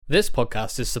This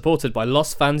podcast is supported by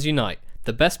Lost Fans Unite,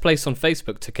 the best place on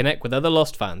Facebook to connect with other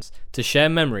Lost fans, to share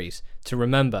memories, to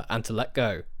remember and to let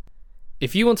go.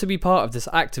 If you want to be part of this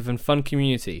active and fun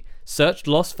community, search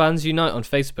Lost Fans Unite on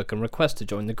Facebook and request to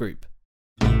join the group.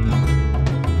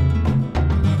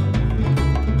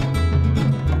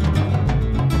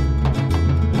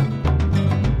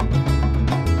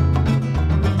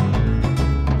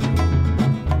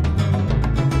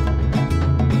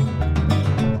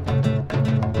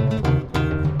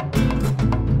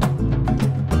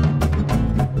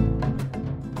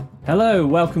 Hello,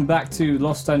 welcome back to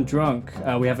Lost and Drunk.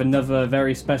 We have another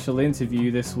very special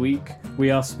interview this week.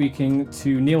 We are speaking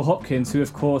to Neil Hopkins, who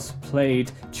of course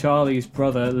played Charlie's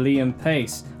brother Liam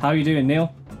Pace. How are you doing,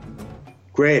 Neil?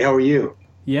 Great, how are you?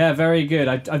 Yeah, very good.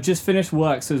 I've just finished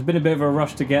work, so it's been a bit of a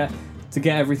rush to get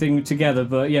everything together.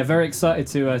 But yeah, very excited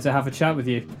to have a chat with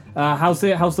you. How's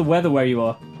the weather where you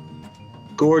are?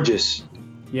 Gorgeous.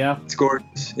 Yeah, it's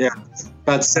gorgeous. Yeah, it's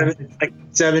about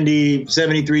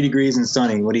 73 degrees and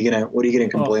sunny. What are you gonna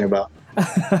complain about?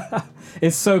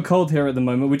 It's so cold here at the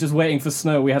moment. We're just waiting for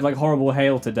snow. We had like horrible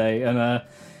hail today, and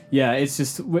yeah, it's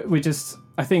just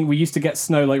I think we used to get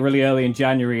snow like really early in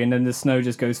January, and then the snow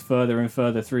just goes further and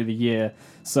further through the year.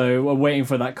 So we're waiting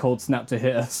for that cold snap to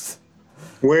hit us.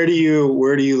 Where do you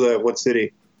live? What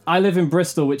city? I live in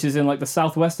Bristol, which is in like the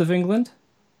southwest of England.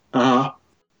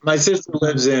 My sister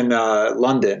lives in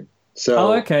London, so.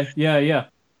 Oh, okay. Yeah.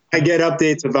 I get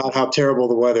updates about how terrible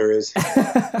the weather is.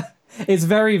 It's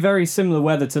very, very similar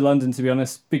weather to London, to be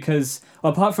honest, because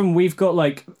apart from we've got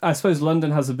like, I suppose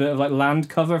London has a bit of like land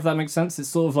cover, if that makes sense. It's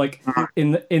sort of like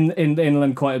in the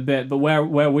inland quite a bit, but where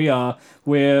we are,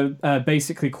 we're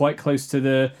basically quite close to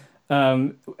the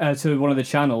to one of the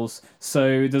channels,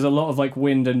 so there's a lot of like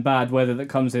wind and bad weather that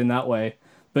comes in that way.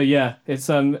 But yeah, it's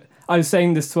I was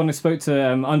saying this when I spoke to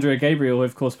Andrea Gabriel, who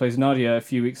of course plays Nadia, a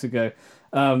few weeks ago.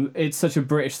 It's such a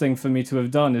British thing for me to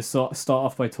have done, is start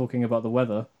off by talking about the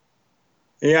weather.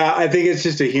 Yeah, I think it's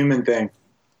just a human thing.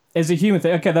 It's a human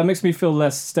thing. Okay, that makes me feel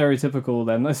less stereotypical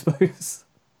then, I suppose.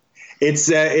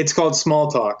 It's called small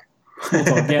talk. Small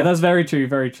talk. Yeah, that's very true,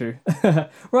 very true.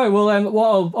 Right, well,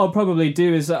 what I'll probably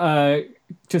do is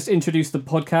just introduce the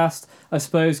podcast, I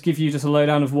suppose, give you just a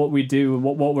lowdown of what we do,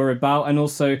 what we're about, and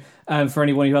also for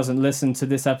anyone who hasn't listened to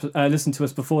listened to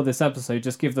us before this episode,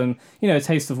 just give them a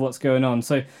taste of what's going on.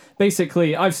 So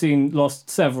basically, I've seen Lost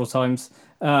several times.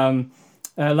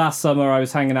 Last summer, I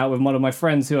was hanging out with one of my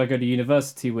friends who I go to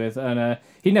university with, and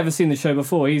he'd never seen the show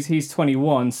before. He's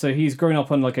 21, so he's grown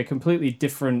up on like a completely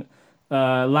different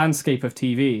landscape of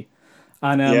TV,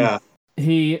 and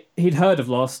he'd heard of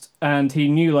Lost, and he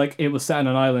knew like it was set on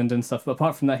an island and stuff, but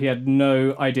apart from that he had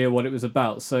no idea what it was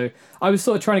about. So I was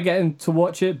sort of trying to get him to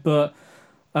watch it, but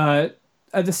at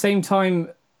the same time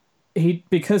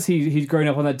because he'd grown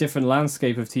up on that different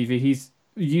landscape of TV, he's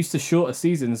used to shorter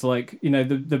seasons, like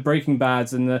the Breaking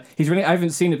Bads, and I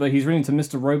haven't seen it, but he's really into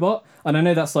Mr. Robot, and I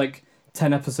know that's like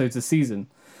 10 episodes a season.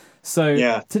 So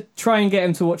to try and get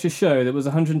him to watch a show that was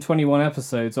 121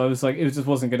 episodes, I was like, it just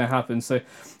wasn't going to happen. So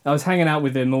I was hanging out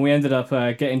with him, and we ended up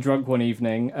getting drunk one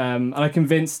evening, and I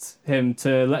convinced him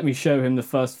to let me show him the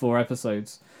first 4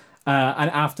 episodes.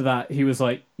 And after that, he was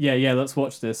like, yeah, let's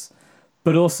watch this.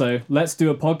 But also, let's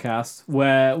do a podcast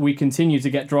where we continue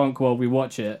to get drunk while we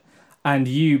watch it, and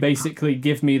you basically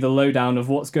give me the lowdown of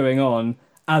what's going on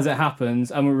as it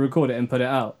happens, and we record it and put it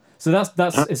out. So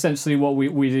that's essentially what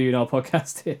we do in our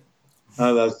podcast here.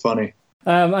 Oh, that's funny.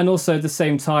 And also at the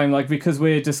same time, like, because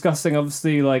we're discussing,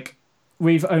 obviously, like,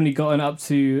 we've only gotten up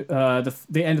to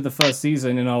the end of the first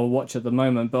season in our watch at the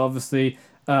moment, but obviously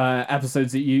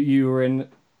episodes that you were in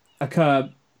occur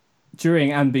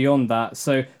during and beyond that.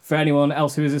 So for anyone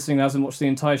else who is listening and hasn't watched the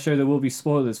entire show, there will be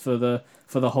spoilers for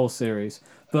the whole series.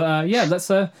 But yeah,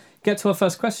 let's get to our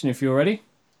first question if you're ready.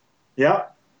 Yeah,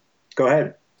 go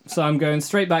ahead. So I'm going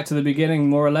straight back to the beginning,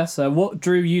 more or less. What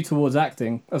drew you towards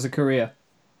acting as a career?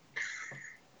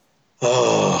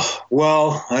 Oh,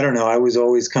 well, I don't know. I was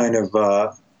always kind of,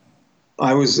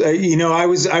 I was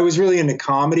really into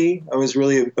comedy. I was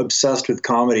really obsessed with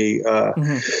comedy. I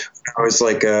was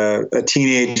like a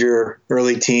teenager,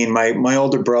 early teen. My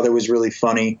older brother was really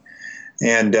funny,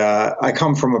 and I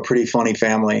come from a pretty funny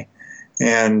family.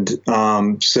 And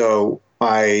so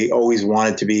I always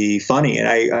wanted to be funny, and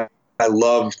I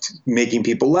loved making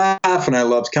people laugh, and I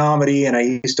loved comedy, and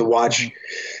I used to watch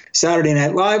Saturday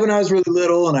Night Live when I was really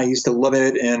little, and I used to love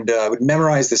it, and I would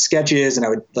memorize the sketches, and I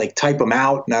would like type them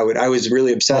out, and I was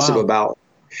really obsessive about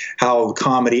how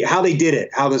they did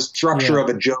it, how the structure of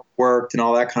a joke worked, and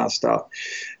all that kind of stuff.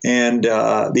 And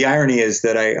the irony is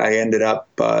that I ended up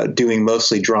doing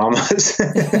mostly dramas.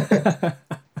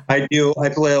 I do. I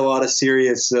play a lot of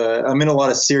serious. I'm in a lot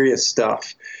of serious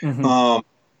stuff,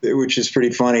 which is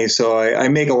pretty funny. So I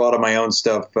make a lot of my own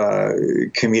stuff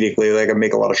comedically. Like I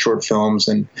make a lot of short films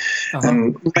and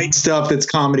write stuff that's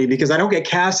comedy because I don't get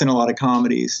cast in a lot of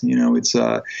comedies. You know, it's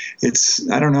I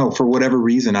don't know, for whatever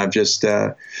reason I've just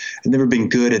I've never been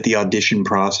good at the audition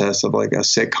process of like a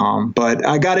sitcom. But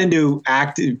I got into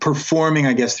performing,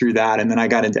 I guess, through that, and then I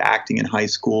got into acting in high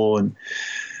school and.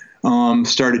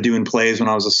 Started doing plays when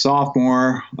I was a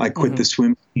sophomore. I quit the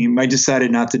swim team. I decided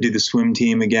not to do the swim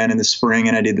team again in the spring,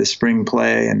 and I did the spring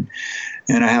play, and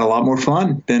I had a lot more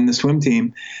fun than the swim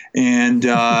team. And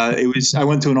I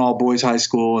went to an all boys high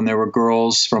school, and there were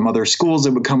girls from other schools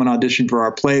that would come and audition for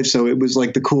our plays. So it was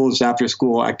like the coolest after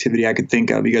school activity I could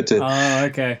think of. You got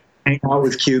to hang out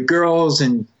with cute girls,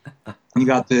 and you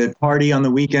got to party on the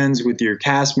weekends with your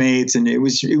castmates, and it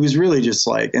was really just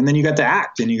like, and then you got to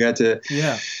act, and you got to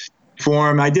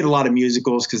perform. I did a lot of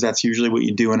musicals because that's usually what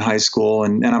you do in high school,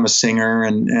 and I'm a singer,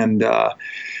 and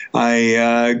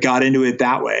I got into it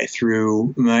that way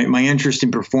through my interest in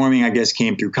performing, I guess,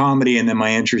 came through comedy, and then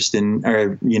my interest in,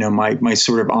 my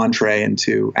sort of entree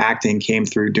into acting came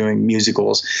through doing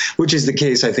musicals, which is the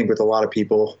case, I think, with a lot of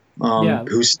people.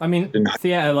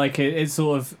 Theater, like it's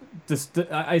sort of.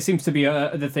 It seems to be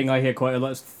the thing I hear quite a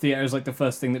lot. Theater is like the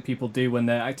first thing that people do when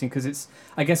they're acting because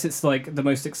I guess it's like the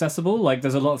most accessible. Like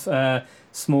there's a lot of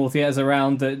small theaters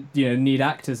around that need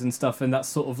actors and stuff, and that's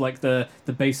sort of like the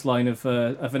baseline of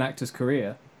an actor's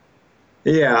career.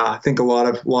 Yeah, I think a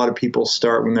lot of people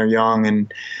start when they're young,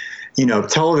 and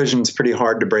television's pretty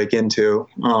hard to break into,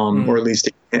 or at least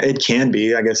it can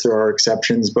be. I guess there are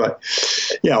exceptions, but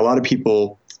yeah, a lot of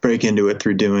people break into it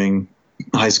through doing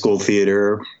high school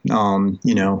theater,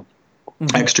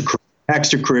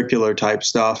 extracurricular type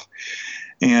stuff,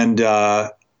 and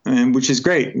which is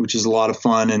great, which is a lot of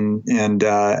fun, and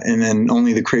then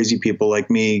only the crazy people like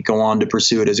me go on to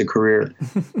pursue it as a career.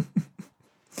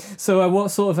 So, what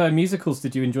sort of musicals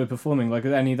did you enjoy performing? Like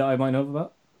any that I might know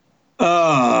about?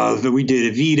 We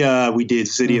did Evita, we did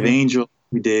City of Angels.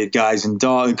 We did Guys and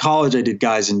Dolls. In college, I did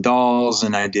Guys and Dolls,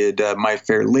 and I did My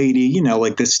Fair Lady,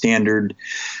 like the standard,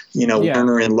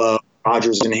 Lerner and Lowe,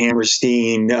 Rodgers and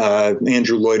Hammerstein,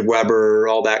 Andrew Lloyd Webber,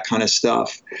 all that kind of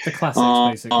stuff. The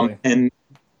classics, basically. And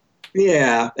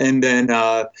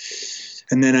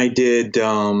then I did,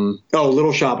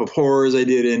 Little Shop of Horrors I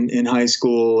did in high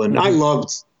school. And I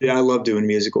love doing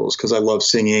musicals because I love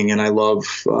singing, and I love,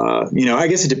 I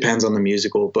guess it depends on the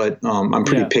musical, but I'm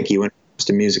pretty picky when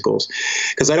to musicals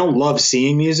because I don't love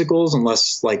seeing musicals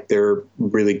unless like they're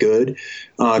really good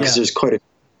because there's quite a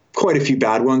few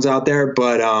bad ones out there,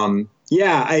 but I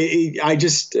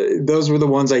just those were the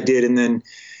ones I did. And then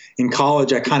in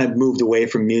college I kind of moved away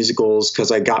from musicals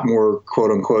because I got more quote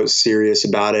unquote serious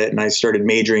about it, and I started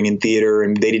majoring in theater,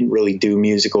 and they didn't really do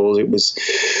musicals. It was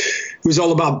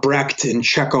all about Brecht and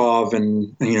Chekhov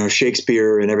and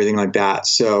Shakespeare and everything like that.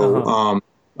 So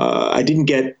I didn't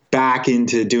get back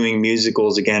into doing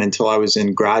musicals again until I was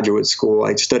in graduate school.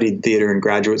 I studied theater in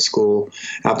graduate school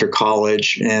after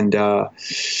college, and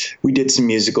we did some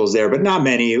musicals there, but not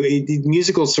many.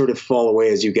 Musicals sort of fall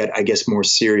away as you get, I guess, more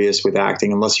serious with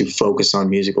acting, unless you focus on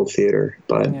musical theater.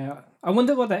 But yeah, I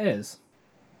wonder what that is.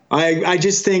 I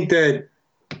just think that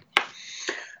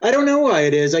I don't know why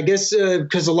it is. I guess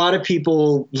because a lot of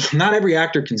people, not every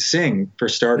actor can sing, for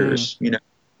starters.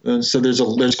 So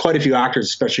there's quite a few actors,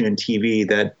 especially in TV,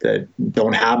 that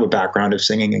don't have a background of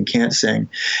singing and can't sing,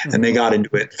 and they got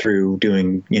into it through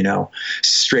doing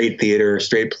straight theater,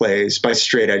 straight plays. By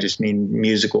straight, I just mean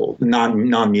musical,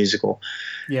 non-musical.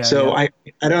 Yeah. So yeah.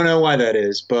 I don't know why that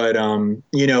is, but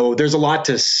there's a lot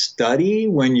to study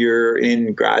when you're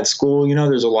in grad school.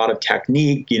 There's a lot of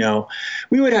technique.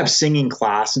 We would have singing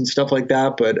class and stuff like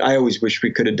that, but I always wish we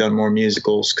could have done more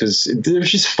musicals because they're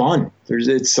just fun.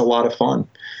 It's a lot of fun.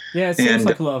 Yeah, it seems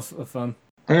like a lot of fun.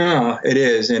 It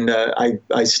is, and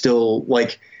I still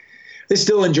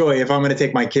enjoy. If I'm going to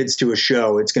take my kids to a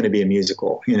show, it's going to be a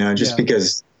musical.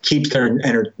 Because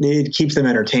it keeps them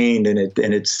entertained,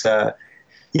 and it's they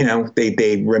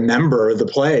remember the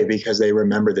play because they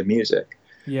remember the music.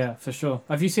 Yeah, for sure.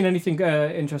 Have you seen anything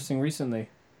interesting recently?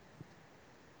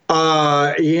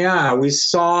 Yeah, we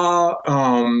saw.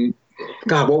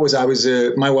 What was I was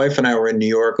my wife and I were in New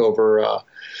York over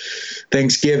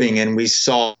Thanksgiving, and we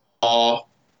saw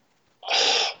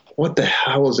what the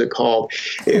hell was it called?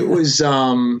 It was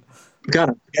I'm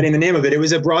getting the name of it. It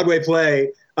was a Broadway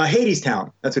play,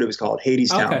 Hadestown. That's what it was called,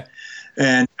 Hadestown. Okay.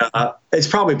 And it's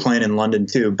probably playing in London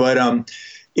too. But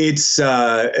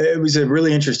It was a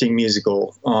really interesting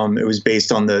musical. It was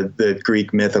based on the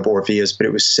Greek myth of Orpheus, but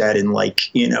it was set in like,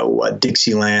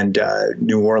 Dixieland,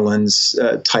 New Orleans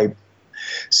type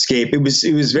scape. It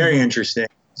was very interesting.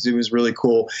 It was really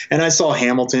cool. And I saw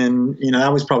Hamilton,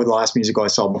 that was probably the last musical I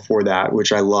saw before that,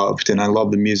 which I loved. And I love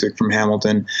the music from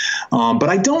Hamilton. But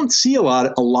I don't see a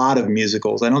lot of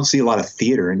musicals. I don't see a lot of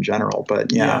theater in general,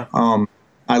 but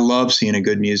I love seeing a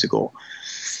good musical.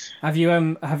 Have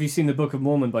you seen the Book of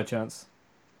Mormon by chance?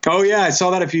 Oh yeah. I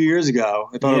saw that a few years ago.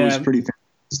 I thought it was pretty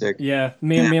fantastic. Yeah.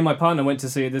 Me and my partner went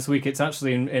to see it this week. It's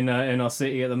actually in our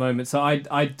city at the moment. So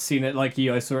I'd seen it like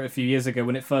you. I saw it a few years ago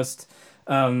when it first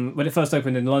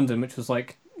opened in London, which was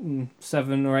like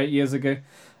 7 or 8 years ago,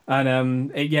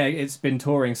 and it's been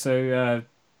touring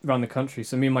around the country.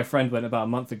 So me and my friend went about a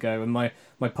month ago, and my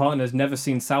partner's never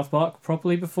seen South Park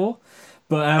properly before,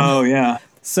 but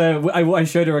so I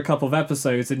showed her a couple of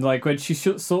episodes, and like when she she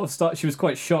was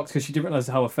quite shocked because she didn't realize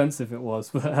how offensive it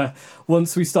was. But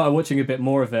once we started watching a bit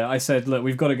more of it, I said, "Look,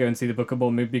 we've got to go and see the Book of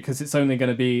Mormon because it's only going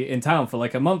to be in town for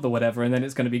like a month or whatever, and then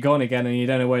it's going to be gone again, and you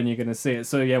don't know when you're going to see it."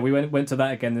 So yeah, we went to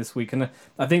that again this week, and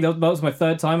I think that was my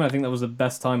third time, and I think that was the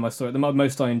best time I saw it. The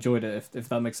most I enjoyed it, if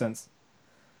that makes sense.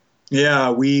 Yeah,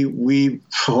 we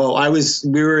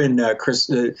were in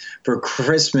for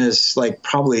Christmas, like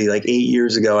probably like 8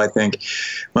 years ago, I think.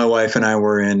 My wife and I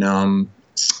were in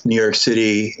New York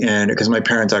City, and because my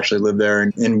parents actually live there,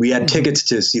 and we had tickets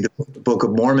to see the Book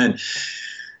of Mormon.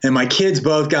 And my kids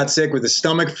both got sick with the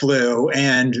stomach flu,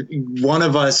 and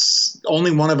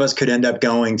only one of us could end up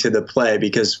going to the play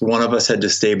because one of us had to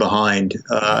stay behind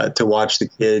to watch the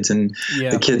kids, and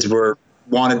the kids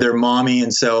wanted their mommy,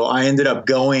 and so I ended up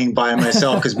going by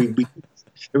myself because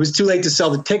it was too late to sell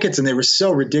the tickets, and they were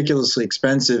so ridiculously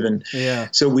expensive, and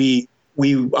so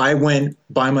I went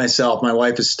by myself. My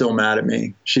wife is still mad at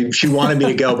me. She wanted me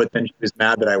to go, but then she was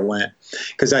mad that I went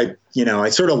because I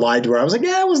sort of lied to her. I was like,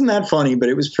 yeah, it wasn't that funny, but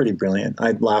it was pretty brilliant.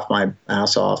 I laughed my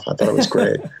ass off. I thought it was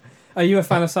great. Are you a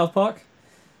fan of South Park?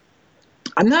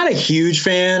 I'm not a huge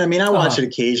fan. I mean, I watch it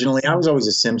occasionally. I was always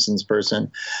a Simpsons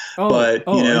person, but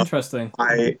interesting.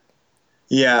 I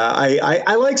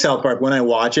like South Park when I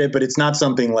watch it, but it's not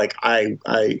something like I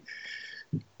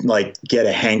like get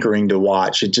a hankering to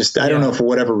watch. It just, I don't know, for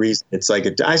whatever reason, it's like,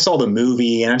 I saw the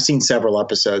movie and I've seen several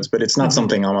episodes, but it's not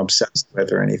something I'm obsessed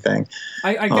with or anything.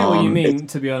 I get what you mean,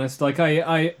 to be honest. Like,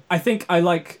 I think I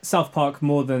like South Park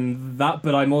more than that,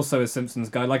 but I'm also a Simpsons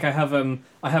guy. Like, I have a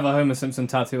Homer Simpson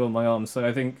tattoo on my arm, so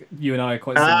I think you and I are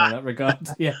quite similar in that regard.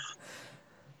 Yeah.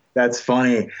 That's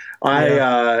funny.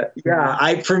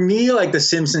 For me, like, The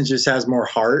Simpsons just has more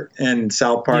heart, and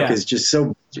South Park is just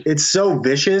it's so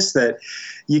vicious that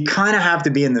you kind of have to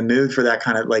be in the mood for that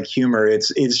kind of like humor.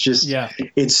 It's just,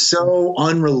 it's so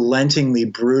unrelentingly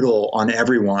brutal on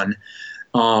everyone.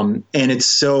 And it's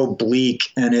so bleak,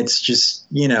 and it's just,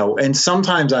 and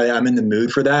sometimes I'm in the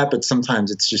mood for that, but sometimes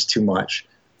it's just too much.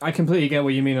 I completely get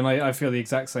what you mean. And I feel the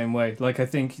exact same way. Like, I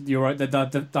think you're right that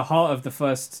the heart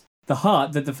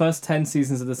that the first 10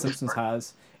 seasons of The Simpsons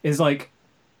has is like,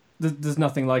 there's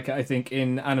nothing like it, I think,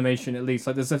 in animation at least.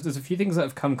 Like, there's a few things that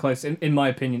have come close, in my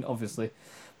opinion, obviously.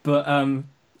 But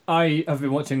I have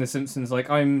been watching The Simpsons, like,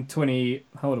 I'm 20,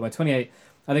 how old am I? 28.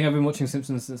 I think I've been watching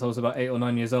Simpsons since I was about 8 or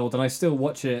 9 years old, and I still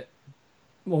watch it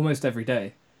almost every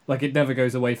day. Like, it never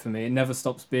goes away from me. It never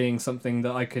stops being something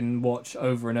that I can watch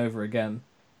over and over again.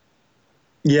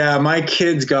 Yeah, my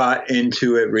kids got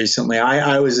into it recently.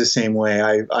 I was the same way.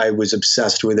 I was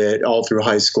obsessed with it all through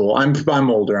high school. I'm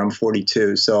older. I'm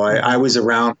 42, so I was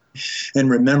around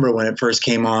and remember when it first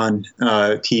came on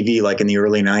TV, like in the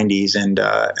early 90s. And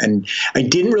I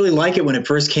didn't really like it when it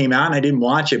first came out, and I didn't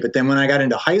watch it. But then when I got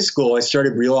into high school, I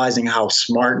started realizing how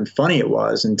smart and funny it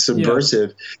was and subversive.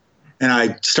 Yeah. And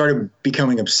I started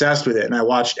becoming obsessed with it, and I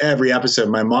watched every episode.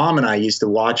 My mom and I used to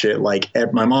watch it. Like,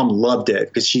 my mom loved it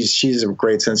because she's a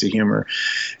great sense of humor,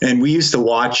 and we used to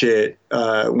watch it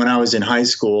when I was in high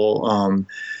school.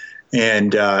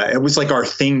 And it was like our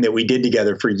thing that we did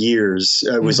together for years.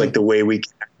 It was like the way we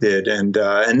connected, and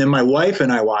then my wife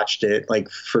and I watched it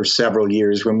like for several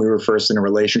years when we were first in a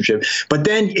relationship. But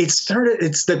then it's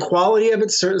the quality of it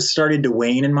started to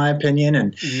wane, in my opinion,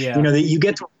 and that you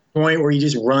get to point where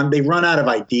they run out of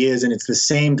ideas, and it's the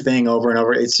same thing over and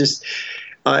over. It's just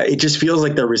it just feels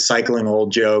like they're recycling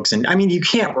old jokes. And I mean, you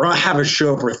can't have a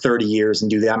show for 30 years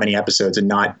and do that many episodes and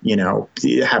not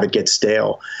have it get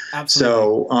stale.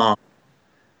 Absolutely.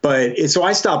 So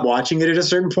I stopped watching it at a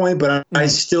certain point, but I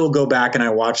still go back and I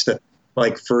watch the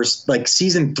like first, like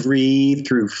season 3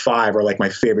 through 5 are like my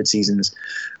favorite seasons.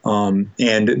 And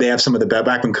they have some of the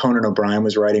back when Conan O'Brien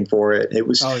was writing for it. It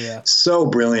was so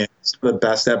brilliant. It's the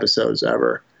best episodes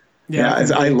ever. Yeah,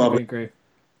 I love it. agree.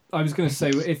 I was going to say,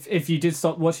 if you did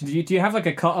stop watching, do you have like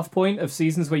a cutoff point of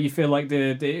seasons where you feel like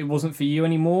it wasn't for you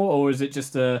anymore, or is it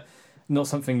just not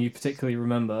something you particularly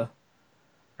remember?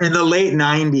 In the late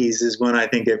 90s is when I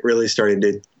think it really started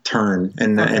to turn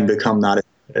and become not as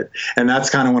good. And that's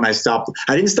kind of when I stopped.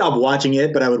 I didn't stop watching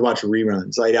it, but I would watch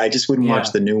reruns. I just wouldn't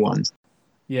watch the new ones.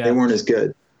 Yeah, they weren't as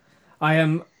good.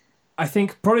 I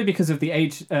think probably because of the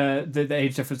age, the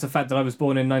age difference, the fact that I was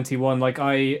born in 91, like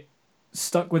I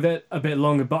stuck with it a bit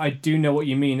longer, but I do know what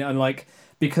you mean. And like,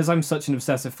 because I'm such an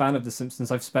obsessive fan of The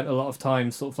Simpsons, I've spent a lot of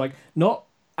time sort of like not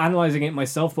analyzing it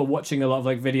myself, but watching a lot of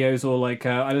like videos, or like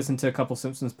I listened to a couple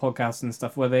Simpsons podcasts and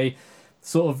stuff where they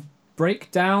sort of break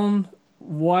down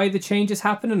why the changes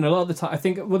happen. And a lot of the time, I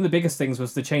think one of the biggest things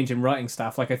was the change in writing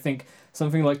staff. Like I think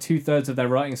something like 2/3 of their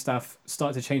writing staff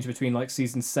started to change between like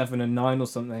season 7 and 9 or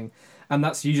something, and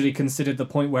that's usually considered the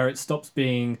point where it stops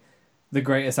being the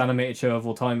greatest animated show of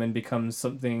all time and becomes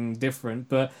something different.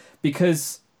 But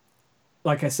because,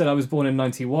 like I said, I was born in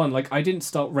 91, like I didn't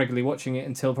start regularly watching it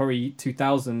until probably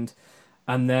 2000,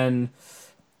 and then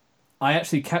I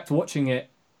actually kept watching it.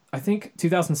 I think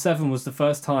 2007 was the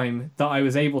first time that I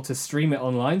was able to stream it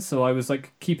online, so I was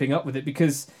like keeping up with it,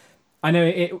 because I know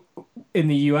it in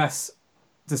the US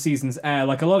the seasons air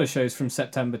like a lot of shows from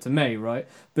September to May, right?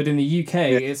 But in the UK,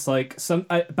 it's like some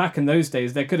back in those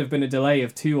days there could have been a delay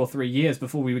of 2 or 3 years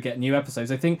before we would get new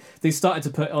episodes. I think they started to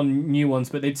put on new ones,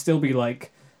 but they'd still be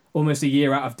like almost a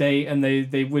year out of date, and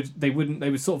they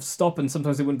would sort of stop, and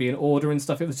sometimes they wouldn't be in order and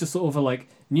stuff. It was just sort of a like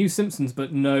new Simpsons,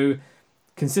 but no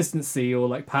consistency or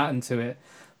like pattern to it.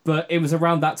 But it was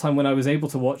around that time when I was able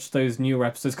to watch those newer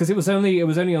episodes, because it was only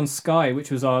on Sky,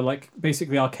 which was our like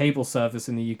basically our cable service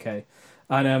in the UK.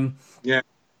 And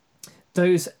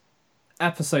those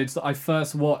episodes that I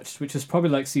first watched, which was probably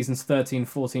like seasons 13,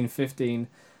 14, 15,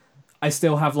 I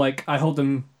still have like, I hold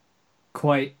them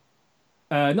quite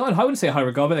not, I wouldn't say high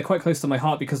regard, but they're quite close to my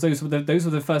heart, because those were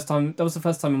the first time, that was the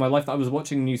first time in my life that I was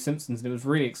watching New Simpsons, and it was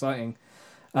really exciting.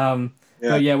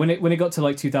 But yeah, when it got to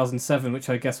like 2007, which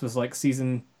I guess was like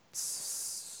season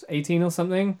 18 or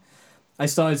something, I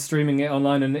started streaming it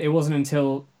online, and it wasn't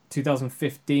until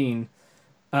 2015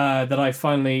 that I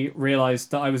finally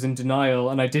realized that I was in denial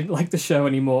and I didn't like the show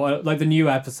anymore, like the new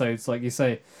episodes, like you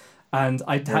say, and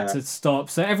I had to stop.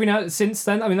 So every now since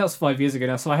then, I mean that was 5 years ago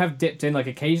now, so I have dipped in like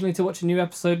occasionally to watch a new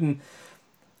episode, and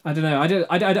I don't know,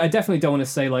 I definitely don't want to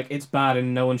say like it's bad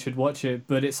and no one should watch it,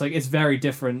 but it's like it's very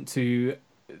different to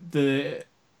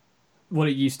what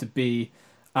it used to be,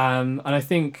 and I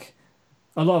think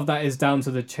a lot of that is down to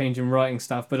the change in writing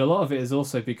staff, but a lot of it is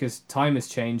also because time has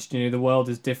changed. You know, the world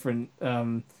is different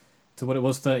to what it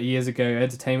was 30 years ago.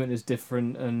 Entertainment is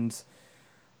different, and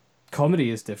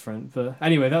comedy is different. But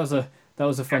anyway, that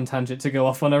was a fun tangent to go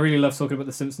off on. I really love talking about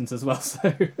The Simpsons as well.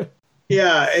 So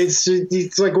yeah,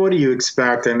 it's like, what do you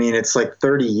expect? I mean, it's like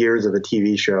 30 years of a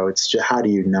TV show. It's just, how do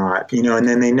you not? You know, and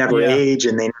then they never age,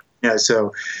 and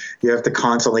so you have to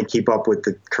constantly keep up with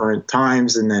the current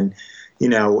times, and then. You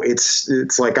know, it's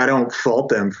like I don't fault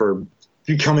them for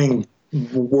becoming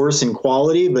worse in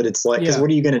quality, but it's like, because what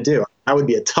are you going to do? That would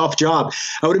be a tough job.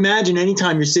 I would imagine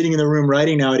anytime you're sitting in the room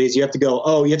writing nowadays, you have to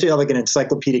go, you have to have like an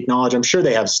encyclopedic knowledge. I'm sure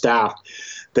they have staff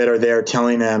that are there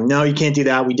telling them, no, you can't do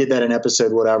that. We did that in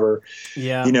episode whatever.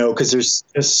 Yeah. You know, because there's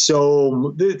just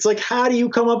it's like, how do you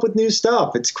come up with new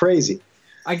stuff? It's crazy.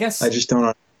 I guess. I just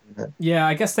don't. Yeah,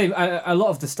 I guess a lot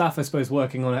of the staff, I suppose,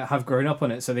 working on it have grown up on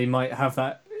it, so they might have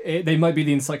that. They might be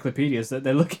the encyclopedias that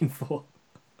they're looking for.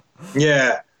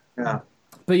 Yeah.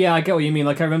 But yeah, I get what you mean.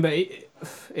 Like I remember, I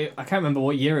can't remember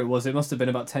what year it was. It must have been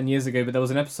about 10 years ago. But there was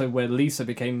an episode where Lisa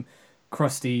became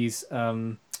Krusty's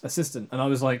assistant, and I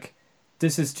was like,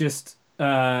 "This is just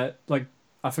like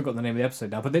I forgot the name of the episode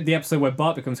now." But the episode where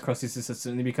Bart becomes Krusty's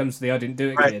assistant and he becomes the "I didn't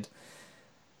do it" kid.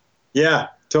 Yeah,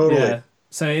 totally. Yeah.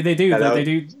 So they do they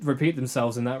do repeat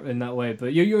themselves in that way,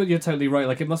 but you're totally right.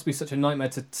 Like it must be such a nightmare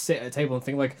to sit at a table and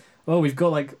think like, well, we've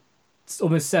got like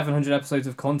almost 700 episodes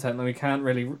of content, and we can't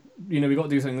really, we've got to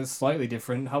do something that's slightly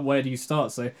different. Where do you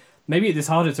start? So maybe it's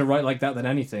harder to write like that than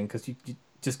anything, because you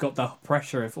just got the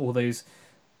pressure of all those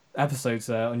episodes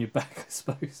on your back, I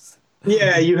suppose.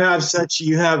 Yeah, you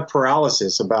have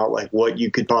paralysis about like what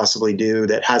you could possibly do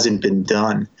that hasn't been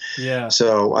done. Yeah.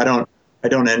 So I don't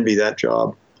envy that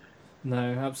job. No,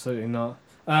 absolutely not.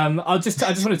 I just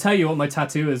want to tell you what my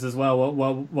tattoo is as well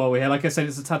while we're here. Like I said,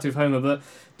 it's a tattoo of Homer. But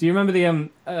do you remember the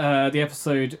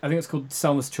episode? I think it's called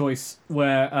Selma's Choice,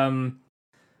 where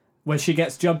where she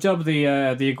gets Jub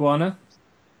the iguana.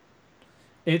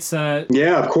 It's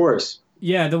Yeah, of course.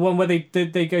 yeah, the one where they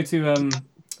go to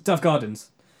Dove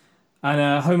Gardens,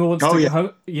 and Homer wants Oh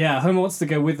to yeah. Homer wants to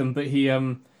go with them, but he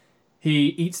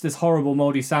eats this horrible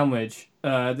moldy sandwich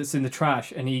that's in the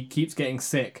trash, and he keeps getting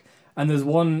sick. And there's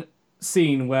one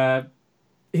scene where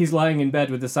he's lying in bed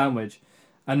with the sandwich,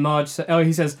 and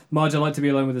he says, "Marge, I'd like to be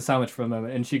alone with the sandwich for a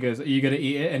moment." And she goes, "Are you going to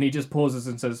eat it?" And he just pauses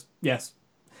and says, "Yes."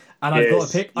 And I've got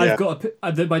a pic. Yeah. I've got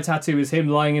a my tattoo is him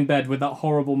lying in bed with that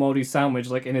horrible moldy sandwich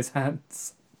like in his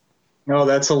hands. Oh,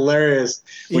 that's hilarious.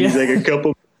 When he's like a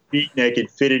couple feet and I could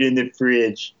fit it in the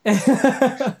fridge.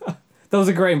 That was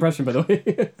a great impression, by the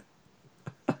way.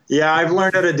 Yeah, I've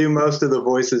learned how to do most of the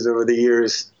voices over the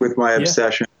years with my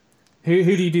obsession. Who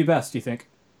do you do best, do you think?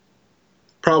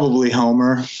 Probably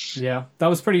Homer. Yeah, that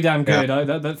was pretty damn good.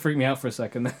 That freaked me out for a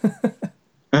second.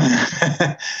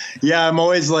 Yeah, I'm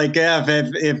always like, yeah,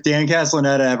 if Dan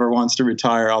Castellaneta ever wants to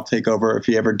retire, I'll take over if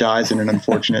he ever dies in an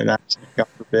unfortunate accident, God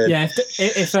forbid. Yeah,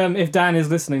 if Dan is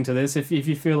listening to this, if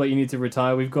you feel like you need to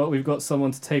retire, we've got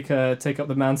someone to take up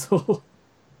the mantle.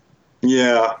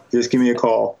 Yeah, just give me a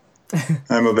call.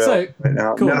 I'm available right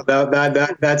now. Cool. No,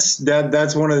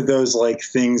 that's one of those like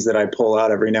things that I pull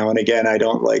out every now and again. I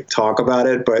don't like talk about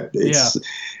it, but it's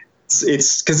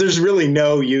because there's really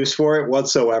no use for it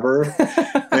whatsoever.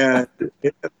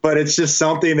 But it's just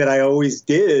something that I always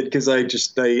did because I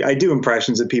do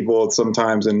impressions of people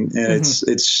sometimes, and it's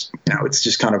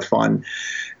just kind of fun.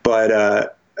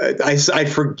 But I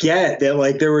forget that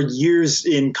like there were years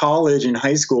in college and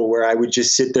high school where I would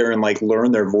just sit there and like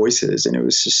learn their voices, and it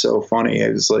was just so funny.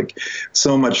 It was like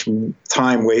so much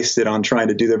time wasted on trying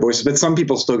to do their voices, but some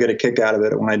people still get a kick out of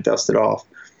it when I dust it off.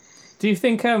 Do you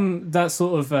think that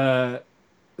sort of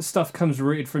stuff comes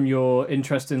rooted from your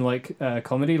interest in like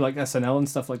comedy, like SNL and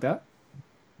stuff like that?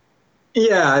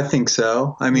 Yeah, I think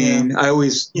so. I mean, I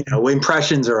always,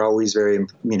 impressions are always very,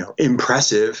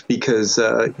 impressive because,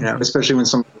 especially when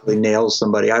somebody really nails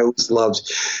somebody. I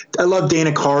loved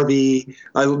Dana Carvey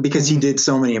because he did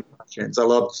so many impressions. I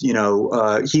loved,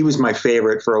 he was my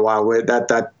favorite for a while.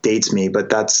 That dates me, but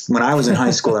that's when I was in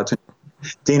high school. That's when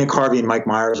Dana Carvey and Mike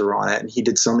Myers were on it, and he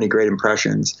did so many great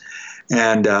impressions.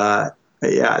 And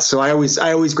so I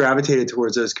always gravitated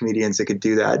towards those comedians that could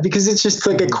do that because it's just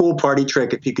like a cool party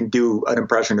trick if you can do an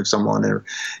impression of someone, or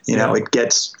it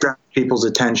gets people's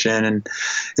attention. And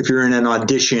if you're in an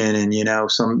audition and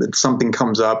something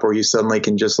comes up or you suddenly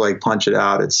can just like punch it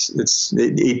out,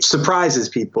 it surprises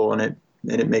people and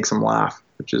it makes them laugh,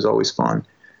 which is always fun.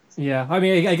 Yeah, I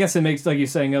mean, I guess it makes, like you were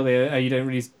saying earlier, you don't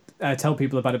really tell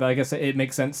people about it, but I guess it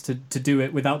makes sense to do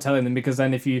it without telling them, because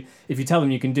then if you tell them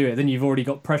you can do it, then you've already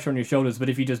got pressure on your shoulders. But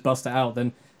if you just bust it out,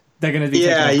 then they're going to be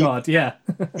taken off guard. Yeah.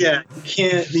 Yeah,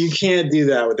 you can't do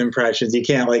that with impressions. You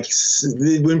can't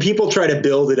when people try to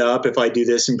build it up. If I do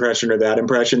this impression or that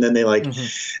impression, then they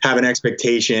have an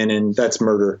expectation, and that's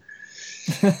murder.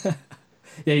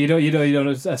 Yeah, you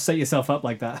don't set yourself up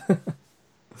like that.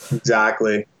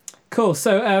 Exactly. Cool.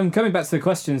 So, coming back to the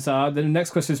questions, the next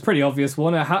question is a pretty obvious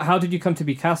one. How did you come to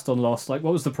be cast on Lost? Like,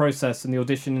 what was the process and the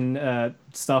audition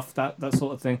stuff, that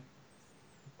sort of thing?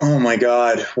 Oh my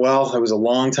God! Well, it was a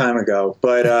long time ago,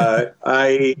 but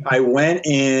I went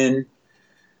in.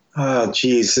 Oh,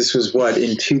 geez, this was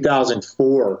in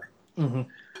 2004.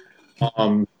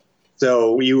 Mm-hmm.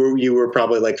 So you were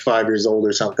probably like 5 years old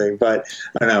or something, but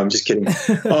I don't know. I'm just kidding.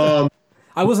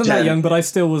 I wasn't that young, but I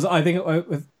still was. I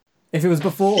think. If it was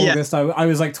before August, I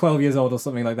was like 12 years old or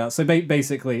something like that. So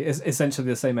basically, it's essentially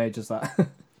the same age as that.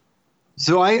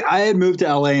 So I had moved to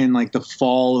LA in like the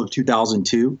fall of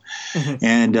 2002,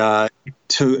 and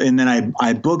then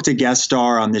I booked a guest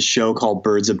star on this show called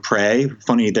Birds of Prey.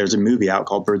 Funny, there's a movie out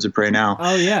called Birds of Prey now.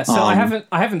 Oh yeah, so I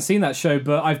haven't seen that show,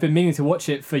 but I've been meaning to watch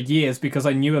it for years because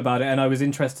I knew about it and I was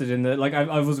interested in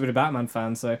I was a Batman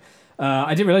fan, so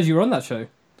I didn't realize you were on that show.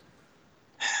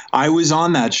 I was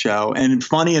on that show, and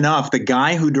funny enough, the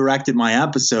guy who directed my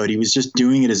episode, he was just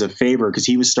doing it as a favor because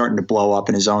he was starting to blow up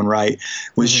in his own right,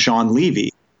 was Sean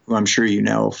Levy, who I'm sure you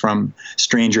know from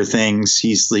Stranger Things.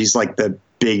 He's like the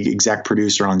big exec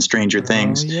producer on Stranger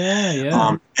Things.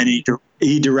 Yeah. And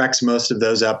he directs most of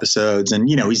those episodes, and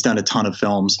he's done a ton of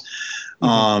films.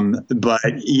 But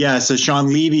yeah, so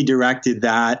Sean Levy directed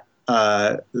that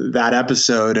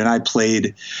episode, and I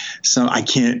played I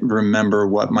can't remember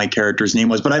what my character's name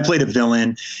was, but I played a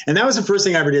villain, and that was the first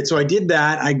thing I ever did. So I did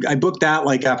that. I booked that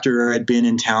like after I'd been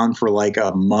in town for like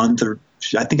a month, or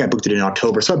I think I booked it in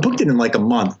October. So I booked it in like a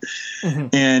month.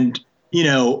 And,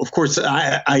 of course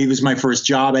it was my first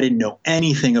job. I didn't know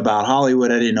anything about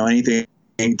Hollywood. I didn't know anything.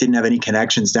 I didn't have any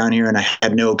connections down here, and I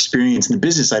had no experience in the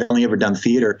business. I'd only ever done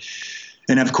theater.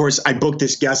 And of course I booked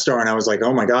this guest star and I was like,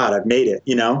 oh my God, I've made it,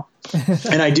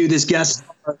 and I do this guest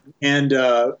star and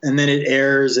then it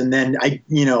airs and then I,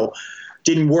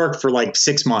 didn't work for like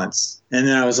 6 months. And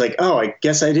then I was like, oh, I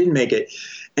guess I didn't make it.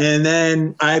 And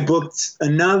then I booked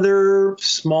another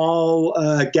small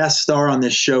guest star on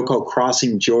this show called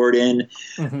Crossing Jordan.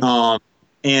 Mm-hmm.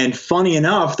 And funny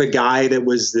enough, the guy that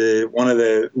was the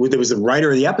writer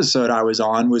of the episode I was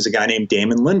on was a guy named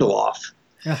Damon Lindelof.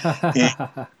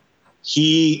 And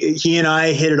he and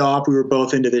I hit it off. We were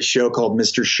both into this show called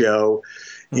Mr. Show.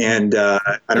 Mm-hmm. And I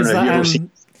don't know if you ever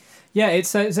seen. Yeah,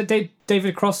 is it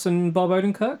David Cross and Bob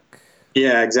Odenkirk?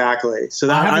 Yeah, exactly.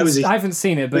 So I haven't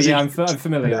seen it, but I'm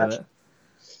familiar with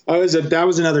it. That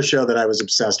was another show that I was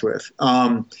obsessed with.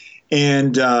 I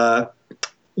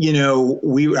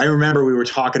remember we were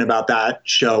talking about that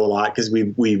show a lot because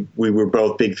we were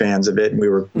both big fans of it, and we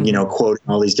were quoting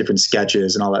all these different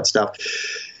sketches and all that stuff.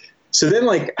 So then,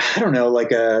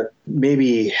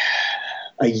 maybe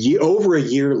over a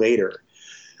year later,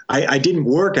 I didn't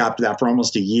work after that for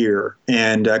almost a year,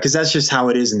 and because that's just how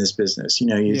it is in this business.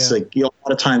 It's a lot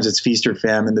of times it's feast or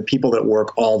famine. The people that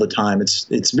work all the time,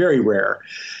 it's very rare.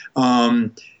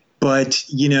 But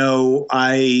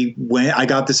I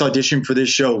got this audition for this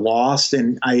show, Lost,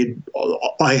 and I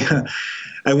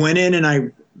went in and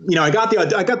I got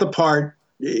the part.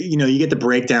 You get the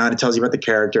breakdown. It tells you about the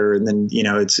character, and then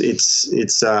it's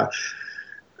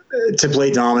to play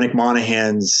Dominic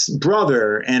Monaghan's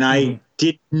brother, and I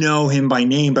didn't know him by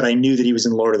name, but I knew that he was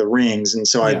in Lord of the Rings, and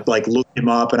so I looked him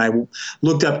up, and I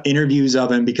looked up interviews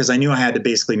of him because I knew I had to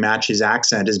basically match his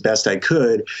accent as best I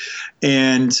could,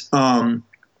 and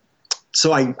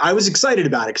so I was excited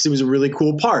about it because it was a really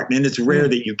cool part, and it's rare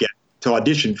that you get to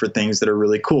audition for things that are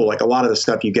really cool. Like a lot of the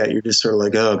stuff you get, you're just sort of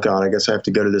like, oh God, I guess I have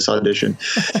to go to this audition.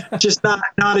 Just not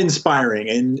inspiring,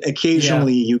 and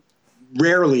occasionally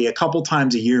rarely, a couple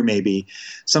times a year, maybe,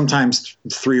 sometimes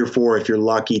 3 or 4 if you're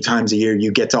lucky times a year,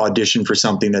 you get to audition for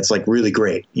something that's like really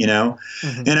great,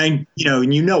 Mm-hmm. And and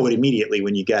you know it immediately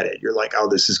when you get it. You're like, oh,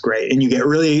 this is great, and you get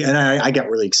really, and I get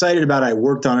really excited about it. I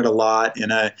worked on it a lot,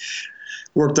 and I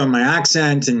worked on my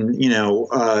accent, and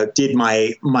did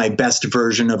my best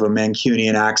version of a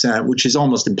Mancunian accent, which is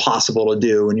almost impossible to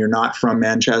do when you're not from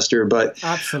Manchester. But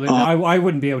absolutely, I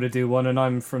wouldn't be able to do one, and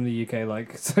I'm from the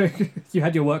UK. So you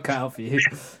had your work cut out for you.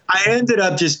 I ended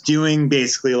up just doing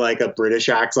basically like a British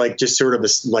accent, like just sort of a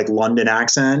like London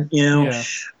accent, and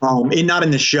not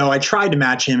in the show. I tried to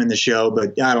match him in the show,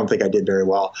 but I don't think I did very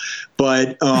well.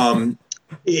 But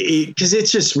because it's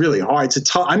just really hard.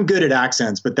 It's I'm good at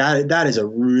accents, but that is a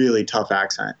really tough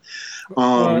accent.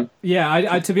 I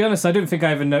to be honest, I don't think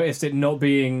I ever noticed it not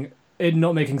making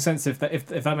sense. If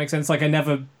that makes sense. Like I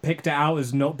never picked it out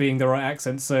as not being the right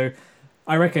accent. So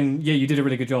I reckon, you did a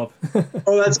really good job.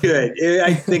 Oh, that's good.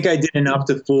 I think I did enough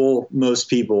to fool most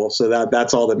people, so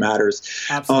that's all that matters.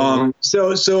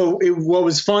 Absolutely. What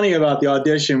was funny about the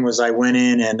audition was I went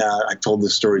in, and I told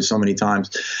this story so many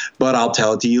times, but I'll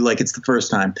tell it to you like it's the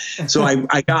first time. So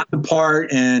I got the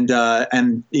part, and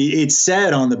it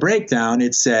said on the breakdown,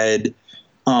 it said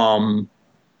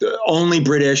only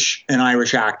British and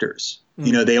Irish actors.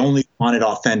 They only wanted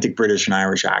authentic British and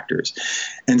Irish actors.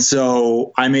 And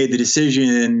so I made the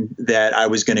decision that I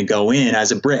was going to go in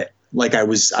as a Brit. Like I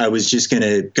was just going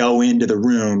to go into the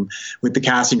room with the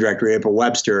casting director, April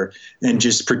Webster, and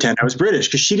just pretend I was British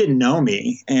because she didn't know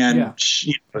me. And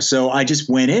so I just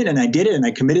went in and I did it and I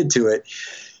committed to it.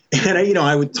 And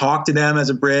I would talk to them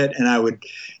as a Brit, and I would,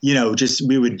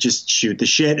 we would just shoot the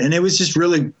shit. And it was just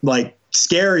really like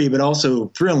scary, but also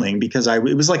thrilling because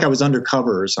it was like I was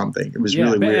undercover or something. It was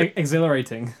really weird.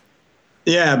 Exhilarating.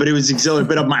 Yeah, but it was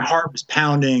exhilarating. But my heart was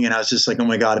pounding, and I was just like, oh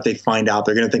my God, if they find out,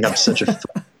 they're going to think I'm such a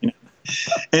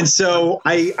And so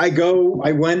I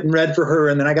went and read for her,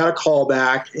 and then I got a call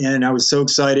back, and I was so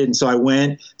excited. And so I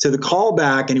went to the call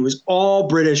back, and it was all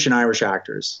British and Irish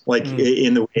actors, like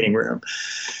in the waiting room.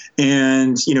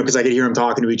 And, because I could hear them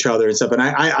talking to each other and stuff. And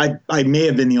I may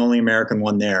have been the only American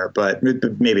one there, but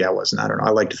maybe I wasn't. I don't know.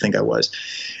 I like to think I was.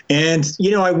 And,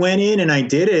 I went in and I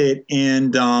did it.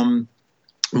 And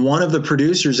one of the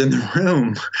producers in the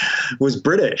room was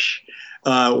British.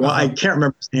 I can't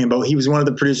remember his name, but he was one of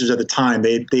the producers at the time.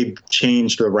 They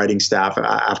changed the writing staff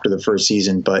after the first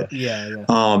season. But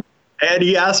and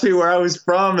he asked me where I was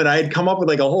from, and I had come up with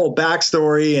like a whole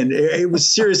backstory, and it was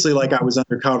seriously like I was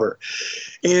undercover.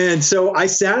 And so I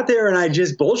sat there and I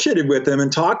just bullshitted with him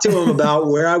and talked to him about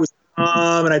where I was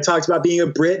from, and I talked about being a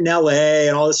Brit in LA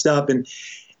and all this stuff. And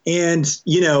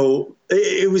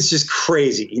it was just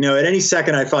crazy. At any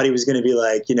second I thought he was going to be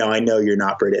like, I know you're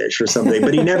not British or something,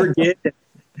 but he never did.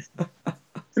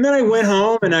 And then I went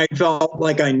home and I felt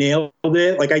like I nailed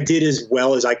it. Like I did as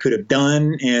well as I could have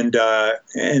done. And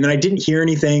then I didn't hear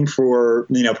anything for,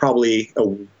 probably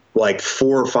like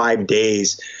 4 or 5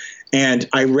 days. And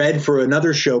I read for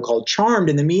another show called Charmed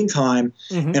in the meantime.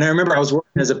 Mm-hmm. And I remember I was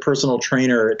working as a personal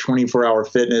trainer at 24 Hour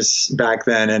Fitness back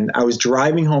then. And I was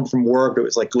driving home from work. It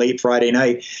was like late Friday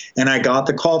night. And I got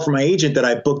the call from my agent that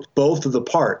I booked both of the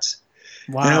parts.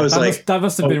 Wow. And I was that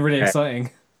must have been really exciting.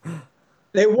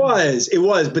 It was.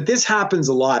 But this happens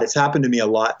a lot. It's happened to me a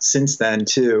lot since then,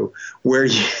 too, where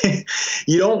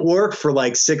you don't work for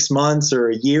like 6 months or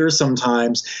a year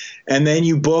sometimes. And then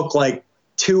you book like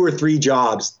 2 or 3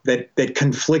 jobs that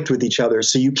conflict with each other.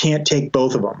 So you can't take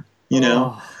both of them, and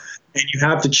you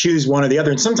have to choose one or the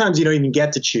other. And sometimes you don't even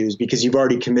get to choose because you've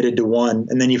already committed to one.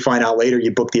 And then you find out later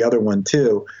you book the other one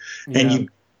too. Yeah. And you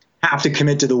have to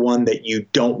commit to the one that you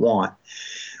don't want.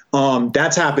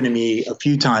 That's happened to me a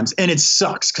few times, and it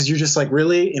sucks because you're just like,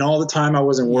 really? And all the time I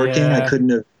wasn't working, this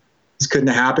couldn't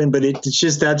have happened. But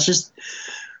that's just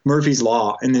Murphy's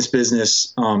Law in this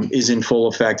business is in full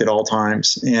effect at all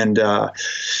times. And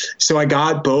so I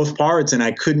got both parts, and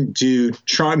I couldn't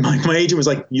my agent was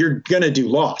like, you're going to do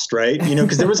Lost, right?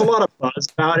 Because there was a lot of buzz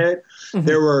about it.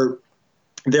 Mm-hmm.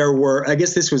 There were, I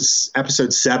guess this was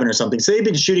episode 7 or something. So they'd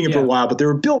been shooting it for a while, but there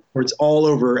were billboards all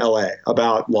over LA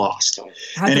about Lost.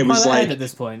 And it was like, at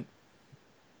this point?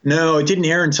 No, it didn't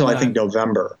air until I think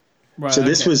November. Right, so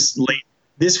this was late.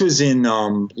 This was in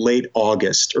late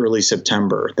August, early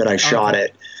September that I shot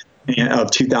it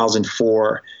of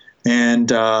 2004.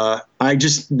 And I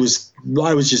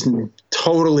was just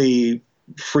totally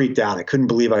freaked out. I couldn't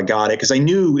believe I got it because I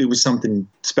knew it was something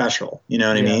special. You know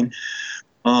what I mean?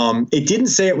 It didn't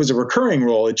say it was a recurring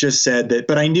role. It just said that,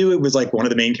 but I knew it was like one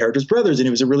of the main character's brothers, and it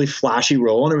was a really flashy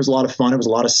role, and it was a lot of fun. It was a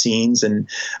lot of scenes, and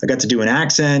I got to do an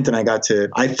accent, and I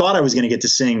thought I was going to get to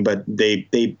sing, but they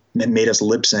made us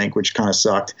lip sync, which kind of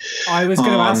sucked. I was going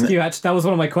to ask you, actually, that was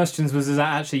one of my questions, is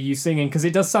that actually you singing? Because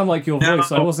it does sound like your voice.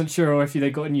 So I wasn't sure if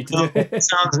they'd gotten you to do it. It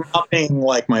sounds nothing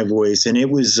like my voice. And it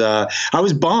was, I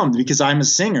was bummed because I'm a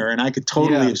singer and I could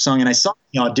totally have sung, and I saw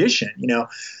the audition,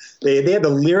 They had the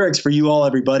lyrics for You All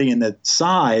Everybody in the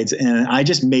sides, and I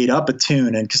just made up a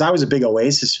tune. And because I was a big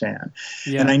Oasis fan,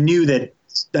 and I knew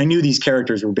these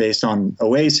characters were based on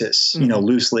Oasis,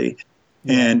 loosely,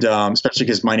 and especially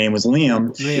because my name was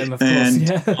Liam. Liam, of course.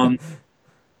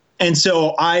 And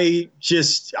so I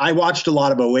watched a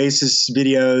lot of Oasis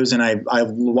videos, and I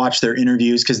watched their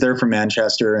interviews because they're from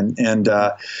Manchester, and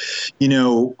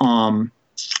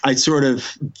I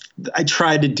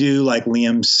tried to do like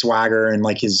Liam's swagger and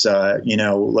like his,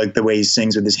 like the way he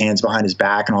sings with his hands behind his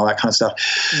back and all that kind of stuff.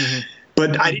 Mm-hmm.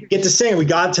 But I didn't get to sing. We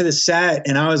got to the set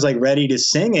and I was like ready to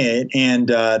sing it. And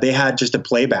they had just a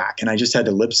playback and I just had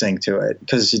to lip sync to it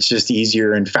because it's just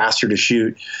easier and faster to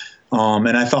shoot.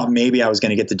 And I thought maybe I was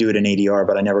going to get to do it in ADR,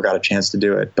 but I never got a chance to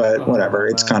do it. But whatever. Wow.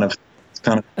 It's kind of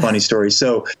a funny story.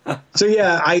 So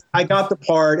yeah, I got the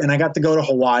part and I got to go to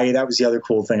Hawaii. That was the other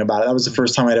cool thing about it. That was the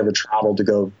first time I'd ever traveled to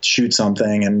go shoot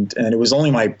something. And it was only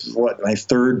my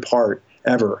 3rd part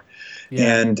ever.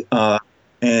 Yeah. And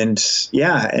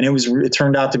it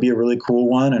turned out to be a really cool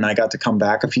one. And I got to come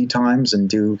back a few times and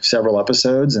do several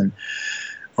episodes and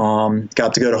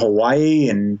got to go to Hawaii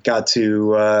and got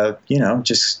to,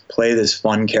 just play this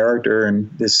fun character and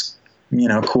this,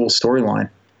 cool storyline.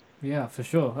 Yeah, for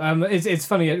sure. It's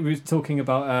funny, we were talking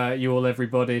about You All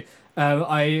Everybody.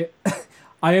 I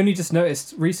only just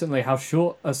noticed recently how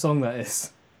short a song that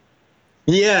is.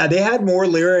 Yeah, they had more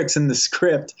lyrics in the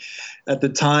script at the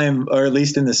time, or at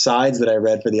least in the sides that I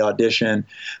read for the audition.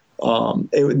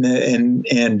 They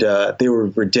were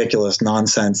ridiculous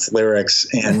nonsense lyrics,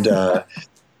 and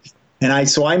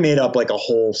I made up like a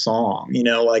whole song,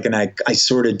 and I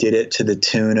sort of did it to the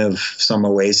tune of some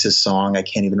Oasis song. I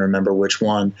can't even remember which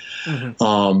one.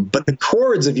 Mm-hmm. But the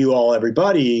chords of You All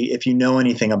Everybody, if you know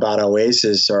anything about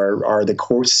Oasis, are the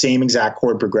same exact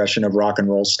chord progression of Rock and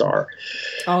Roll Star.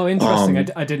 Oh, interesting.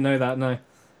 I didn't know that. No.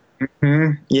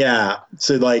 Mm-hmm. Yeah.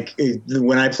 So like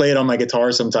when I play it on my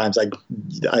guitar, sometimes I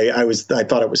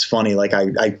thought it was funny. Like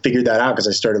I figured that out because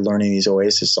I started learning these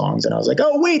Oasis songs and I was like,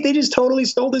 oh wait, they just totally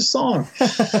stole this song.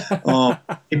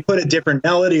 They put a different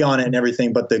melody on it and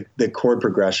everything, but the chord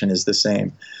progression is the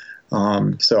same.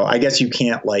 So I guess you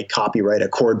can't like copyright a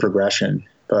chord progression,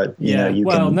 but you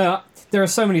can. No. There are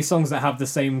so many songs that have the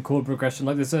same chord progression.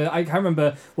 Like I can't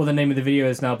remember what the name of the video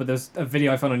is now, but there's a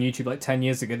video I found on YouTube like 10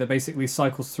 years ago that basically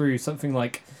cycles through something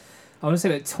like, I want to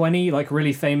say like 20 like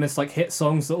really famous like hit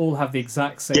songs that all have the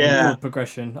exact same chord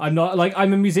progression. I'm a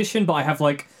musician, but I have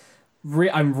like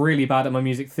I'm really bad at my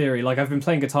music theory. Like I've been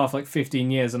playing guitar for like 15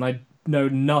 years, and I know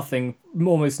nothing,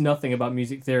 almost nothing about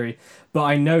music theory. But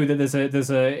I know that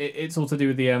it's all to do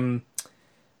with the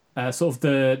sort of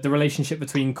the relationship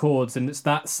between chords, and it's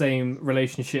that same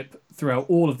relationship throughout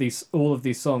all of these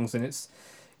songs. And it's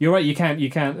you're right. You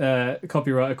can't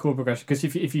copyright a chord progression, because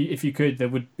if you could, there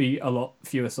would be a lot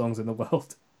fewer songs in the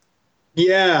world.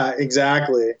 Yeah,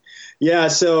 exactly. Yeah,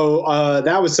 so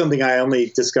that was something I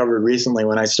only discovered recently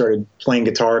when I started playing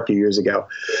guitar a few years ago.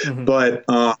 Mm-hmm. But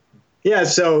yeah,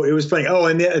 so it was funny. Oh,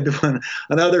 and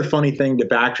another funny thing to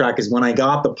backtrack is when I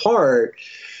got the part,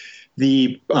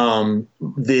 the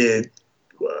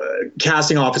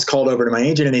casting office called over to my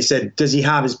agent and they said, "Does he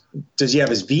have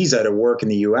his visa to work in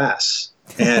the U.S.?"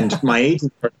 And my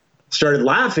agent started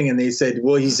laughing and they said,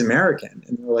 "Well, he's American."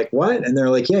 And they're like, "What?" And they're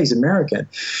like, "Yeah, he's American."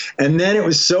 And then it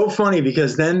was so funny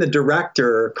because then the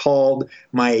director called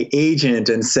my agent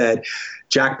and said,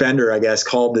 Jack Bender, I guess,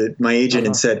 called my agent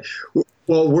and said,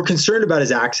 "Well, we're concerned about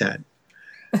his accent,"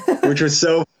 which was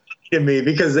so funny to me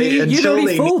because you'd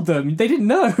already fooled them. They didn't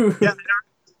know. Yeah,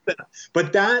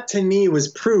 but that to me was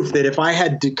proof that if I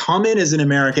had to come in as an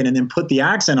American and then put the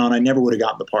accent on, I never would have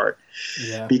gotten the part.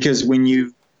 Yeah. Because when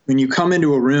you come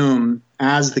into a room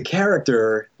as the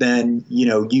character, then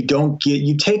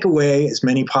you take away as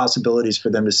many possibilities for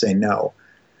them to say no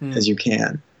as you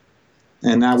can.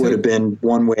 And that would have been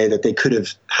one way that they could have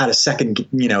had a second,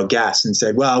 guess and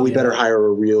said, "Well, we better hire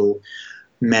a real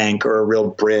Manc or a real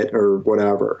Brit or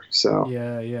whatever." So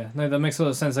yeah. No, that makes a lot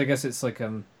of sense. I guess it's like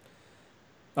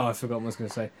oh, I forgot what I was going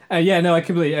to say. Yeah, no, I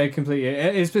completely.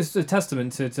 It's just a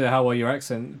testament to how well your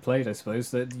accent played, I suppose.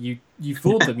 That you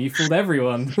fooled them, you fooled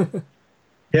everyone.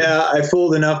 Yeah, I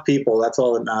fooled enough people. That's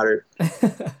all that mattered.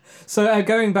 So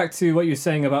going back to what you were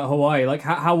saying about Hawaii, like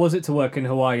how was it to work in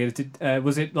Hawaii?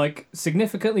 Was it like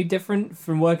significantly different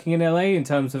from working in LA in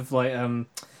terms of like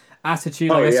attitude?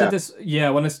 Like I said this,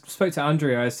 when I spoke to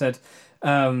Andrea, I said.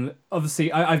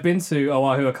 Obviously I've been to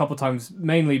Oahu a couple times,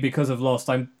 mainly because of Lost.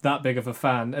 I'm that big of a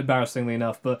fan, embarrassingly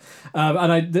enough, but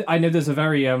and I know there's a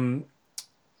very I don't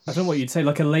know what you'd say,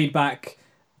 like a laid back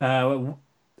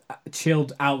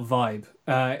chilled out vibe,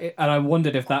 and I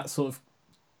wondered if that sort of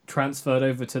transferred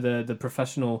over to the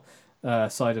professional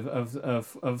side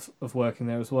of working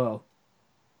there as well.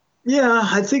 Yeah,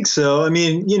 I think so. I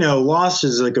mean, Lost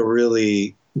is like a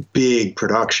really big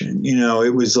production.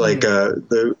 It was like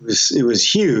it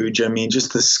was huge. I mean,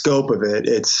 just the scope of it.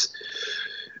 It's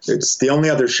the only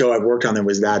other show I've worked on that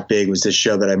was that big was this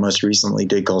show that I most recently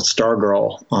did called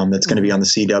Stargirl. That's going to be on the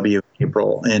CW in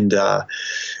April, and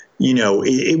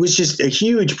it was just a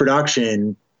huge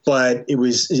production, but it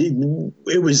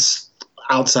was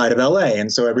outside of LA,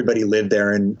 and so everybody lived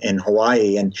there in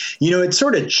Hawaii, and it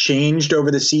sort of changed over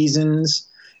the seasons.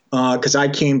 Because I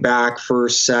came back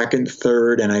first, second,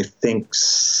 third, and I think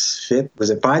fifth. Was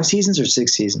it 5 seasons or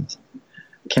 6 seasons?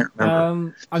 I can't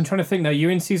remember. I'm trying to think now.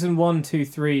 You're in season 1, 2,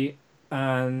 3,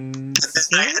 and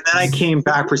then I came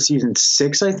back for season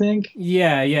 6, I think.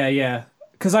 Yeah.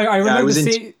 Because I remember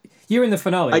you're in the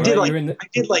finale. I did right? I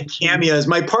did like cameos.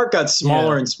 My part got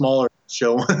smaller and smaller.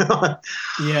 Show.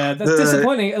 Yeah, that's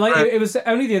disappointing. Like it was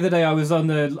only the other day I was on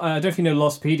the I don't know if you know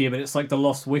Lostpedia, but it's like the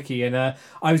Lost wiki, and I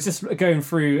was just going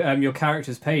through your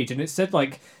character's page, and it said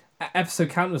like episode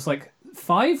count was like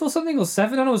 5 or something or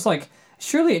 7, and I was like,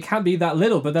 surely it can't be that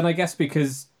little. But then I guess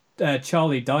because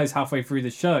Charlie dies halfway through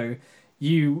the show,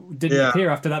 you didn't appear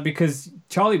after that because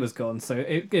Charlie was gone. So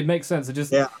it makes sense. I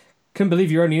just couldn't believe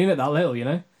you're only in it that little,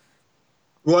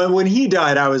 Well, when he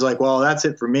died, I was like, well, that's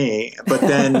it for me. But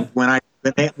then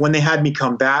when they had me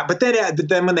come back, but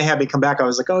then when they had me come back, I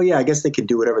was like, oh yeah, I guess they can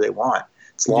do whatever they want.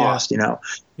 It's Lost,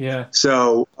 Yeah.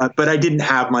 So, but I didn't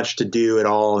have much to do at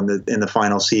all in the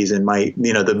final season.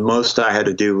 The most I had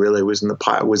to do really was in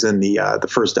the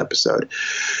first episode.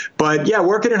 But yeah,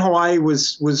 working in Hawaii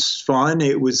was fun.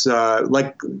 It was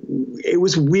it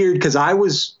was weird because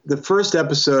the first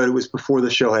episode was before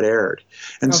the show had aired,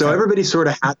 and so everybody sort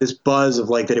of had this buzz of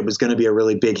like that it was going to be a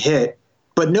really big hit.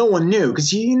 But no one knew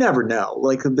because you never know.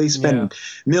 Like they spend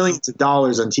millions of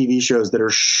dollars on TV shows that are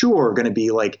sure going to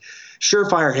be like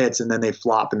surefire hits, and then they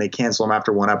flop and they cancel them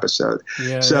after one episode.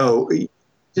 You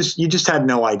just had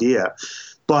no idea.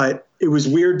 But it was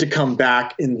weird to come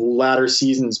back in latter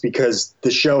seasons because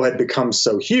the show had become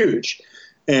so huge,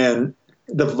 and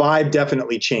the vibe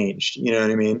definitely changed. You know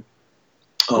what I mean?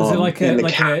 Was it like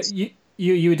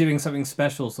you were doing something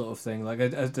special sort of thing, like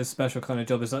a special kind of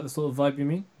job? Is that the sort of vibe you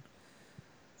mean?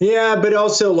 Yeah, but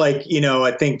also I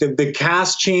think the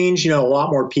cast changed. A lot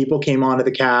more people came onto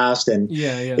the cast, and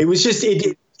it was just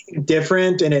it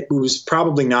different, and it was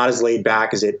probably not as laid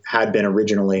back as it had been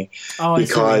originally,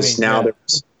 because now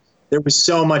there was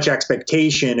so much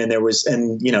expectation, and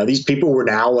these people were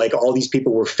now like, all these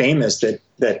people were famous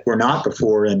that were not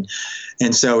before. And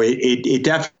so it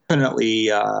definitely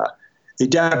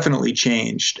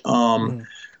changed.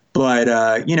 But,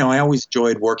 I always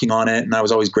enjoyed working on it, and I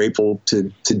was always grateful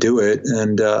to do it.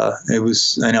 And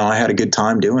I had a good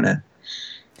time doing it.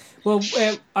 Well,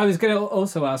 I was going to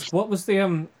also ask, what was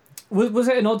the, was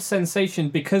it an odd sensation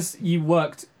because you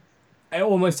worked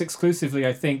almost exclusively,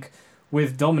 I think,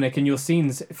 with Dominic in your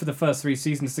scenes for the first 3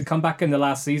 seasons, to come back in the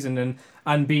last season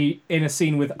and be in a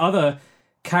scene with other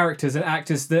characters and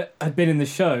actors that had been in the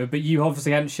show, but you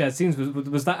obviously hadn't shared scenes.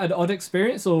 Was that an odd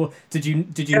experience, or did you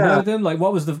know them? Like,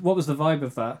 what was the vibe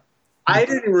of that? I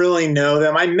didn't really know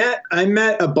them. I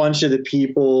met a bunch of the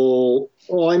people.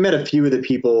 Well, I met a few of the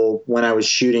people when I was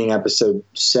shooting episode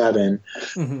 7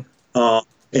 in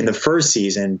the first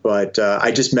season, but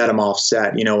I just met them off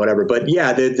set, whatever. But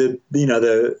yeah,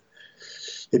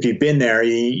 if you've been there,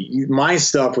 my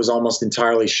stuff was almost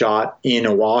entirely shot in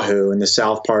Oahu, in the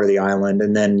south part of the island.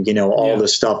 And then, all the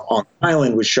stuff on the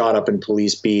island was shot up in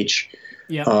Police Beach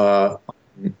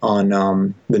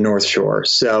on the North Shore.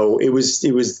 So there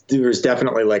was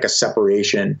definitely like a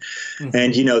separation.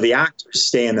 And, the actors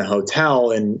stay in the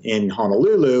hotel in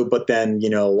Honolulu, but then,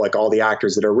 like all the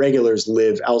actors that are regulars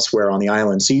live elsewhere on the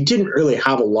island. So you didn't really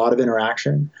have a lot of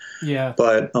interaction. Yeah.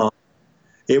 But,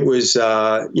 it was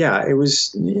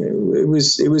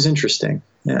interesting.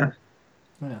 Yeah.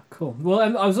 Yeah, cool. Well,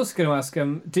 I was also going to ask,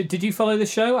 did you follow the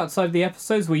show outside the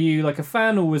episodes? Were you like a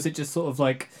fan, or was it just sort of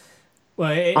like,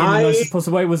 well, in the nicest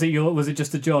possible way, was it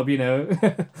just a job,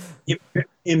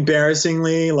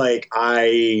 Embarrassingly, like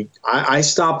I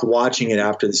stopped watching it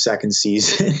after the second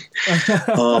season.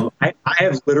 I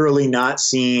have literally not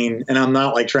seen, and I'm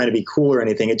not like trying to be cool or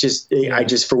anything. I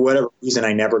just, for whatever reason,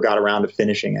 I never got around to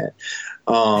finishing it.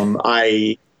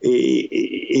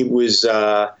 It was,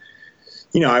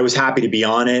 I was happy to be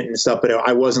on it and stuff, but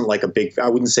I wasn't like I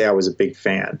wouldn't say I was a big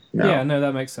fan. No. Yeah, no,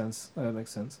 that makes sense.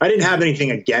 I didn't have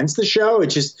anything against the show.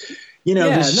 It's just,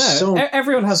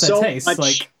 everyone has their taste.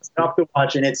 Like stuff to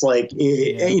watch, and it's like,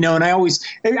 and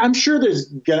I'm sure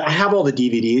I have all the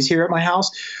DVDs here at my house,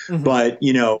 but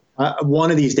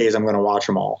one of these days I'm going to watch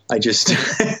them all. I just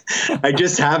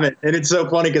haven't. And it's so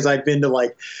funny because I've been to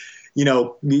like,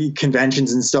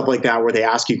 conventions and stuff like that where they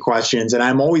ask you questions, and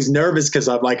I'm always nervous because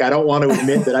I'm like, I don't want to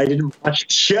admit that I didn't watch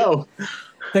the show.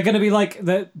 They're going to be like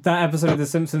that episode of The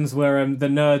Simpsons where the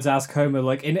nerds ask Homer,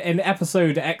 like, in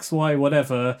episode X, Y,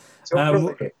 whatever,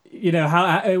 how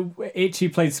Itchy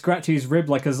played Scratchy's rib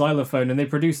like a xylophone, and they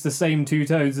produced the same 2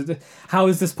 tones. How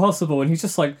is this possible? And he's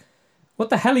just like, what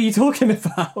the hell are you talking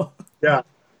about? Yeah,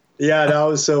 that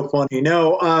was so funny.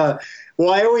 No,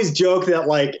 well, I always joke that,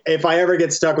 like, if I ever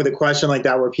get stuck with a question like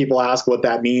that where people ask what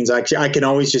that means, I can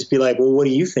always just be like, well, what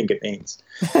do you think it means?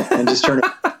 And just turn it,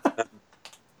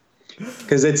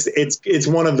 because it's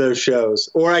one of those shows.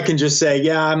 Or I can just say,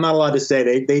 yeah, I'm not allowed to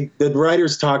say. The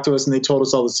writers talked to us and they told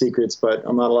us all the secrets, but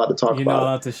I'm not allowed to talk about it. You're not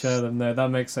allowed to share them. No, that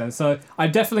makes sense. So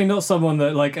I'm definitely not someone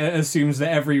that like assumes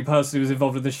that every person who was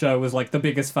involved with the show was like the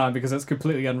biggest fan, because that's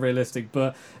completely unrealistic.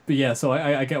 But yeah, so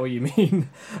I get what you mean.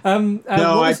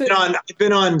 No, I've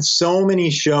been on so many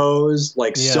shows,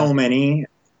 like so many.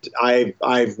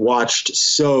 I've watched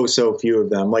so few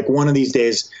of them. Like one of these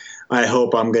days, I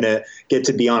hope I'm going to get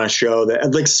to be on a show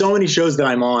that, like, so many shows that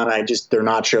I'm on, they're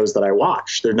not shows that I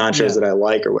watch. They're not shows that I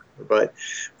like or whatever. But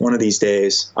one of these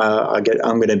days, I'm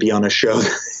going to be on a show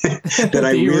that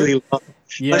I really love.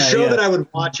 Yeah, a show that I would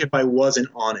watch if I wasn't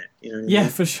on it. You know what I mean?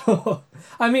 For sure.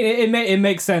 I mean, it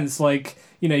makes sense. Like,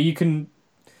 you can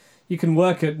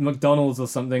work at McDonald's or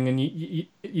something, and you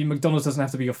McDonald's doesn't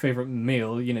have to be your favorite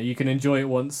meal. You can enjoy it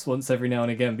once every now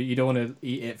and again, but you don't want to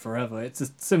eat it forever. It's a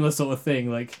similar sort of thing.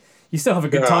 Like, you still have a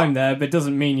good time there, but it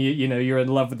doesn't mean you're in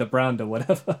love with the brand or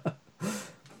whatever.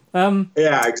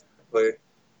 Yeah, exactly.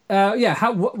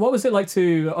 What was it like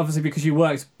to, obviously because you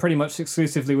worked pretty much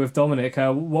exclusively with Dominic?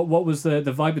 What was the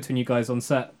vibe between you guys on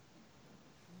set?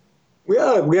 We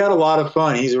had a lot of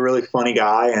fun. He's a really funny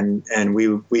guy, and we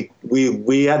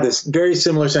had this very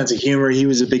similar sense of humor. He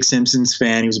was a big Simpsons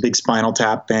fan. He was a big Spinal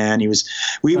Tap fan.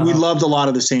 We loved a lot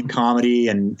of the same comedy,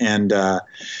 and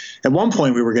at one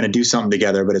point we were going to do something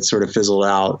together, but it sort of fizzled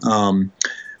out.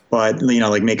 But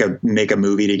like make a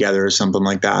movie together or something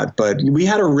like that. But we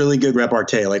had a really good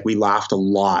repartee. Like we laughed a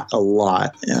lot,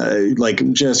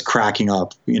 like just cracking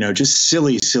up. Just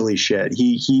silly shit.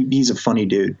 He's a funny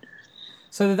dude.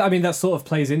 So I mean, that sort of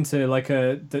plays into like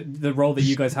the role that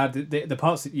you guys had, the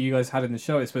parts that you guys had in the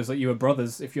show. I suppose like you were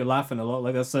brothers. If you're laughing a lot,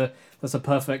 like that's a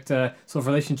perfect sort of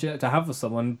relationship to have with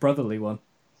someone, brotherly one.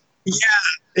 Yeah,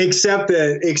 except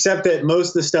that most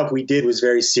of the stuff we did was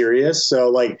very serious. So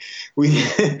like we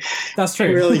That's true.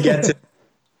 didn't really get to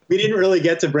we didn't really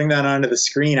get to bring that onto the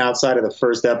screen outside of the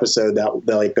first episode.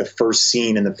 Like the first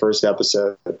scene in the first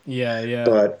episode. Yeah, yeah.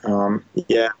 But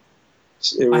yeah,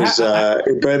 it was.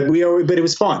 But it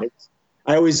was fun.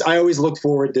 I always looked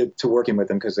forward to working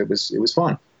with him because it was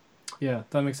fun. Yeah,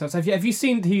 that makes sense. Have you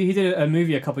seen he did a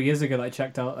movie a couple of years ago that I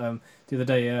checked out the other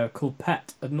day called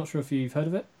Pet. I'm not sure if you've heard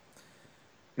of it.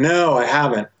 No, I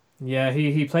haven't. Yeah,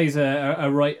 he plays a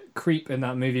right creep in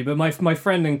that movie. But my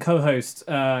friend and co-host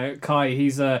Kai,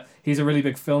 he's a really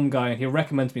big film guy, and he'll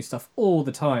recommend me stuff all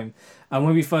the time. And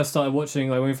when we first started doing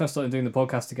the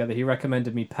podcast together, he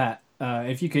recommended me Pet.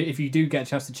 If you do get a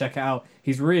chance to check it out,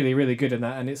 he's really really good in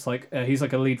that, and it's like he's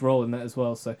like a lead role in that as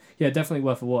well. So yeah, definitely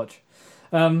worth a watch.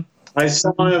 I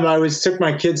saw him. I took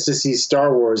my kids to see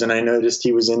Star Wars, and I noticed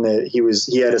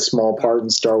he had a small part in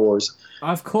Star Wars.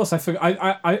 Of course, I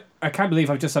can't believe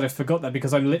I've just said I forgot that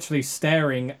because I'm literally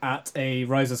staring at a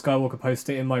Rise of Skywalker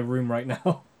poster in my room right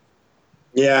now.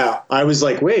 Yeah, I was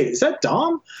like, wait, is that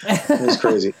Dom? It was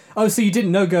crazy. Oh, so you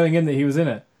didn't know going in that he was in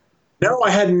it? No, I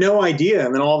had no idea.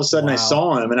 And then all of a sudden Wow. I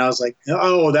saw him, and I was like,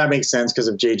 oh, that makes sense because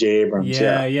of J.J. Abrams.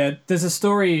 Yeah. There's a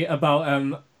story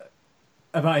about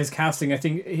his casting. I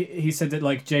think he said that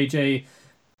like J.J.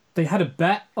 they had a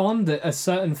bet on that a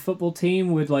certain football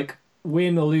team would like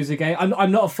win or lose a game.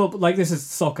 I'm not a football, like this is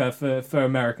soccer for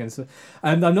Americans,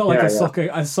 and I'm not like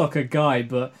a soccer guy,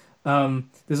 but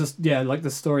there's like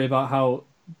the story about how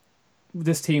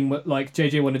this team, like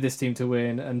JJ wanted this team to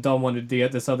win and Dom wanted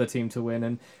this other team to win,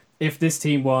 and if this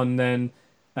team won, then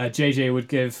JJ would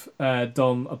give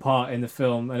Dom a part in the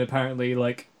film, and apparently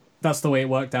like that's the way it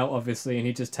worked out, obviously, and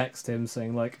he just texted him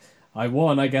saying like, I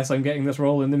won, I guess I'm getting this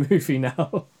role in the movie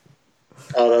now.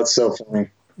 Oh, that's so funny.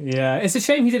 Yeah, it's a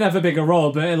shame he didn't have a bigger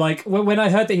role, but like when I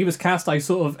heard that he was cast, I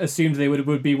sort of assumed they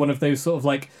would be one of those sort of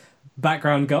like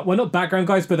background guys. Well, not background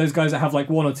guys, but those guys that have like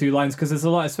one or two lines, because there's a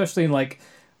lot, especially in like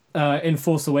in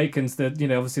Force Awakens, that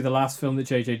obviously the last film that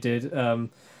JJ did.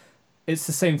 It's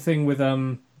the same thing with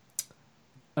Greg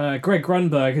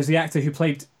Grunberg, who's the actor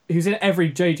who's in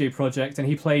every JJ project, and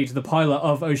he played the pilot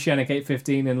of Oceanic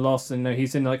 815 in Lost, and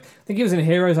he's in like, I think he was in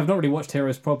Heroes. I've not really watched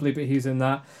Heroes properly, but he's in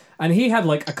that. And he had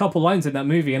like a couple lines in that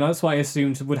movie, and that's what I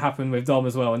assumed would happen with Dom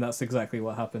as well, and that's exactly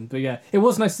what happened. But yeah, it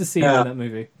was nice to see him in that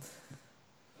movie.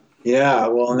 Yeah,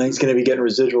 well, and he's going to be getting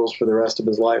residuals for the rest of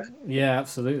his life. Yeah,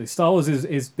 absolutely. Star Wars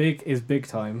is big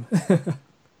time.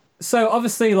 So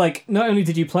obviously, like, not only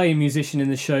did you play a musician in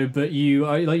the show, but you,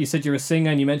 like you said, you're a singer,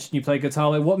 and you mentioned you play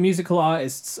guitar. Like, what musical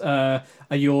artists are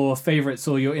your favorites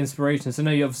or your inspirations? I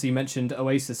know you obviously mentioned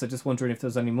Oasis. I'm just wondering if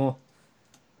there's any more.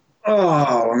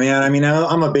 Oh man, I mean,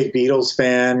 I'm a big Beatles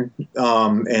fan,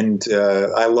 and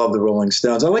I love the Rolling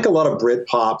Stones. I like a lot of Brit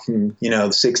pop from the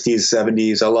 '60s,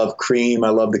 '70s. I love Cream. I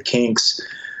love the Kinks,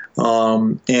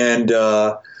 and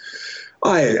I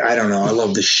don't know. I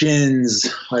love the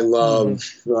Shins. I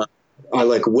love. I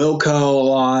like Wilco a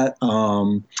lot.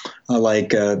 I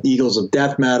like Eagles of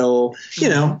Death Metal. I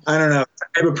don't know.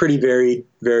 I have a pretty varied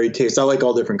taste. I like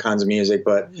all different kinds of music,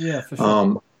 but yeah, for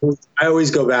sure. I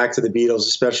always go back to the Beatles,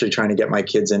 especially trying to get my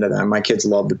kids into them. My kids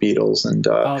love the Beatles, and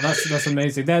oh, that's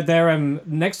amazing. They're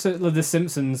next to the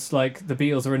Simpsons. Like the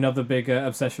Beatles are another big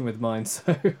obsession with mine.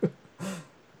 So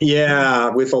yeah,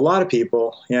 with a lot of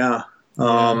people. Yeah,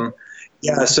 So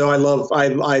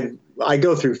I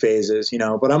go through phases,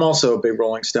 but I'm also a big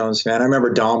Rolling Stones fan. I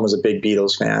remember Dom was a big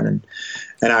Beatles fan, and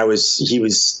he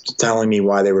was telling me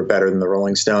why they were better than the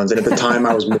Rolling Stones. And at the time,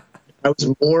 I was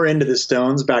more into the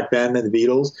Stones back then than the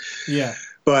Beatles. Yeah.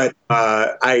 But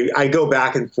I go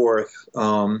back and forth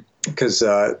because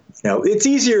it's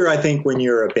easier, I think, when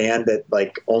you're a band that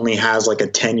like only has like a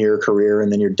 10-year career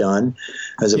and then you're done,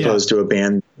 as opposed to a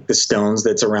band, the Stones,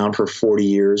 that's around for 40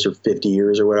 years or 50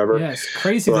 years or whatever. Yeah, it's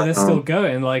crazy that they're still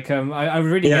going. Like I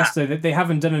really guess that they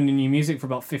haven't done any new music for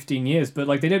about 15 years, but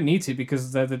like they don't need to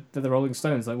because they're the Rolling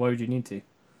Stones. Like, why would you need to?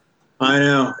 I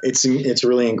know, it's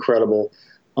really incredible.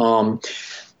 So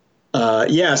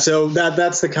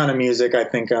that's the kind of music I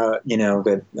think, that,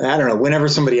 I don't know, whenever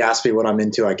somebody asks me what I'm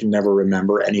into, I can never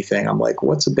remember anything. I'm like,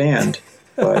 what's a band?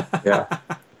 But yeah,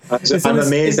 I'm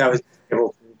amazed I was able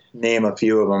to name a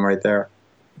few of them right there.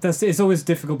 It's always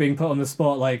difficult being put on the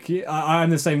spot. Like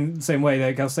I'm the same way.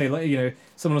 Like I'll say, like,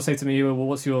 someone will say to me, well,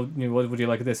 what's your, what would you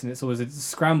like of this? And it's always a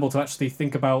scramble to actually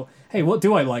think about, hey, what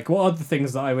do I like? What are the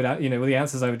things that I would, the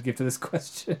answers I would give to this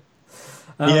question?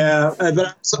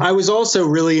 But I was also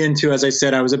really into, as I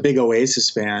said, I was a big Oasis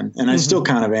fan, and I still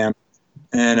kind of am.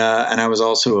 And I was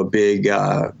also a big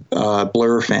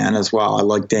Blur fan as well. I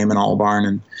like Damon Albarn,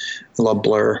 and I love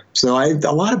Blur. So I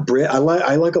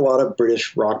like a lot of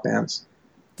British rock bands.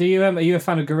 Are you a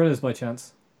fan of Gorillaz by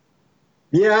chance?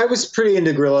 Yeah, I was pretty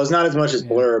into Gorillaz, not as much as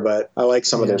Blur, but I like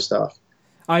some of their stuff.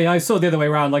 I saw it the other way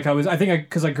around. Like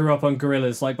because I grew up on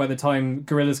Gorillaz. Like by the time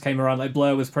Gorillaz came around, like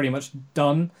Blur was pretty much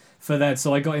done for that.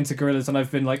 So I got into Gorillaz, and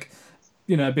I've been like,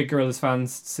 a big Gorillaz fan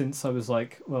since I was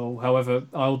like, well, however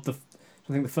old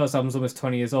I think the first album's almost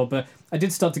 20 years old, but I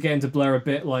did start to get into Blur a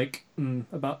bit like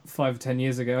about 5 or 10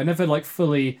 years ago. I never like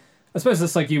fully, I suppose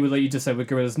it's like you just said with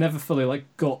Gorillaz, never fully like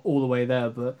got all the way there,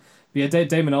 but yeah,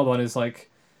 Damon Albarn is like,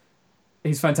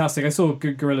 he's fantastic. I saw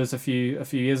Gorillaz a few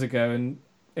years ago, and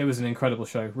it was an incredible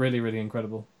show. Really, really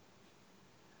incredible.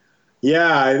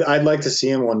 Yeah, I'd like to see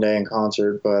him one day in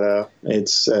concert, but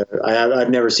I've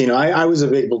never seen him. I was a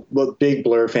big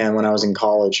Blur fan when I was in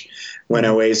college, when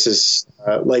Oasis,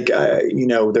 there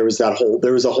was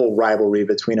a whole rivalry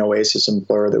between Oasis and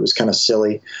Blur that was kind of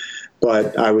silly,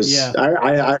 but I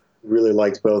really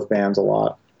liked both bands a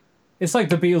lot. It's like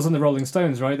the Beatles and the Rolling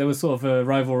Stones, right? There was sort of a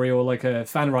rivalry or like a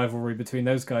fan rivalry between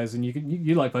those guys, and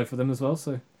you like both of them as well,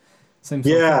 so same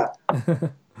sort of thing.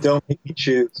 Don't make me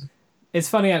choose. It's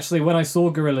funny, actually, when I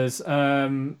saw Gorillaz,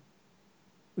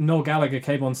 Noel Gallagher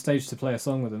came on stage to play a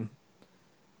song with them.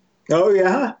 Oh,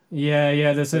 yeah?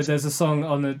 Yeah. There's a song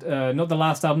on the not the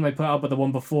last album they put out, but the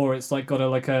one before. It's like got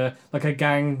a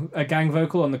gang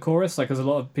vocal on the chorus. Like there's a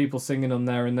lot of people singing on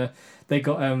there, and they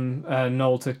got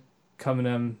Noel to come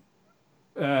and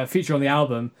feature on the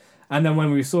album. And then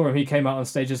when we saw him, he came out on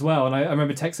stage as well. And I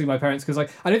remember texting my parents because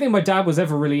I don't think my dad was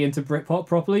ever really into Britpop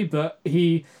properly, but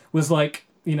he was like,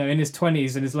 in his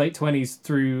 20s, in his late 20s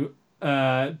through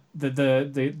the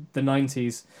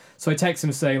 90s. So I text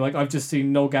him saying, like, I've just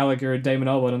seen Noel Gallagher and Damon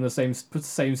Albarn on the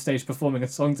same stage performing a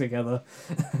song together.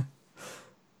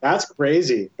 That's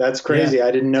crazy. Yeah.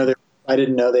 I didn't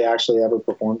know they actually ever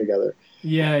performed together.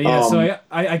 Yeah. So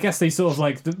I guess they sort of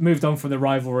like moved on from the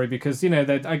rivalry because,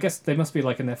 I guess they must be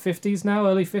like in their 50s now,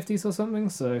 early 50s or something.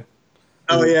 So.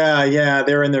 Oh yeah,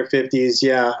 they're in their 50s,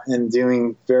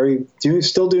 and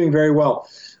still doing very well.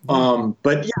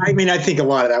 But yeah, I mean, I think a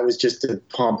lot of that was just to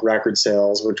pump record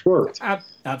sales, which worked.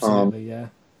 Absolutely, yeah.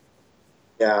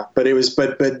 Yeah, but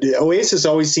Oasis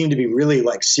always seemed to be really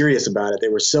like serious about it. They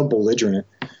were so belligerent.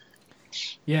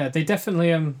 Yeah, they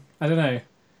definitely I don't know.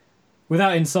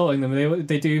 Without insulting them,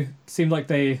 they do seem like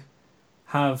they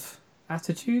have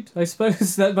attitude, I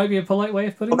suppose. That might be a polite way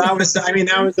of putting it. That was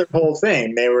their whole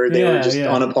thing. They were just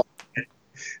unapologetic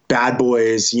bad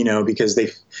boys, because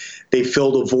they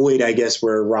filled a void, I guess,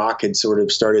 where rock had sort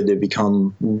of started to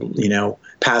become,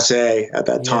 passe at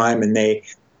that time, and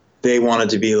they wanted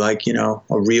to be like, a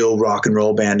real rock and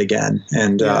roll band again.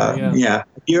 And Have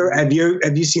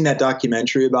you seen that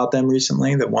documentary about them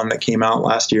recently? The one that came out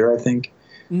last year, I think.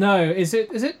 No, is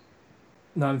it?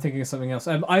 No, I'm thinking of something else.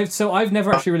 I've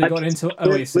never actually really gotten into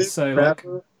Oasis. Sorry,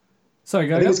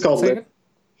 go ahead.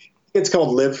 It's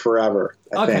called Live Forever.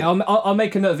 I think. I'll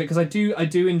make a note of it because I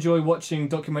do enjoy watching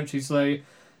documentaries. So,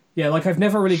 yeah, like I've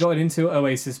never really gotten into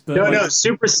Oasis, but no,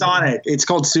 Supersonic. It's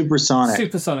called Supersonic.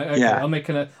 Supersonic. Okay, yeah. I'll make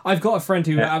a note. I've got a friend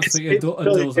who absolutely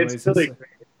adores Oasis. Really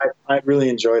great. I really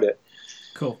enjoyed it.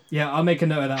 Cool. Yeah, I'll make a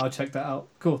note of that. I'll check that out.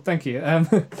 Cool. Thank you.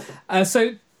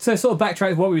 So sort of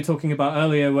backtrack what we were talking about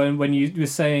earlier when you were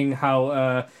saying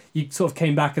how you sort of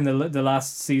came back in the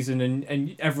last season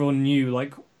and everyone knew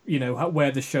like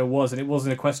where the show was, and it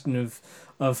wasn't a question of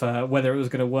whether it was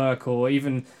going to work or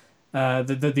even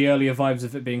the earlier vibes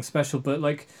of it being special. But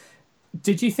like,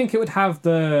 did you think it would have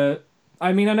the?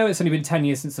 I mean, I know it's only been 10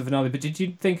 years since the finale, but did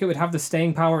you think it would have the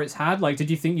staying power it's had? Like,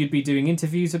 did you think you'd be doing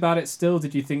interviews about it still?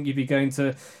 Did you think you'd be going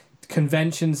to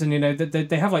conventions and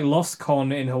they have like Lost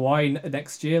Con in Hawaii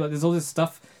next year? Like, there's all this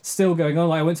stuff still going on.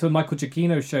 Like, I went to a Michael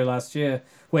Giacchino show last year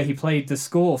where he played the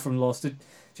score from Lost. Do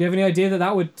you have any idea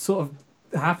that would sort of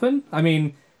happen? I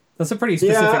mean, that's a pretty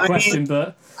specific question,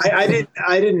 but I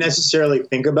didn't necessarily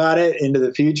think about it into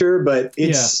the future, but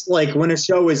it's like when a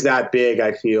show is that big,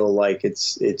 I feel like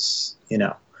it's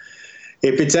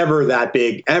if it's ever that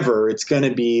big ever, it's going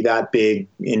to be that big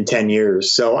in 10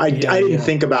 years. So I didn't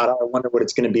think about it. I wonder what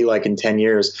it's going to be like in 10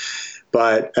 years,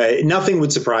 but nothing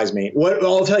would surprise me. What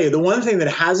I'll tell you, the one thing that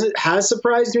has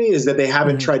surprised me is that they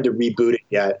haven't tried to reboot it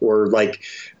yet or like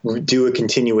do a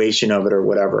continuation of it or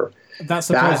whatever. That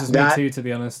surprises me too, to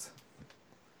be honest.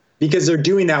 Because they're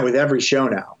doing that with every show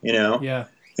now, Yeah.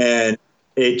 And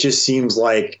it just seems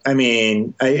like, I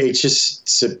mean, it's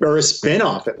just, or a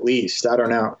spin-off at least. I don't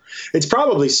know. It's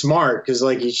probably smart because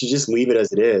like you should just leave it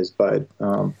as it is. But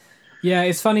Yeah,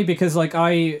 it's funny because like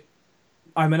I'm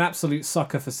an absolute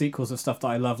sucker for sequels of stuff that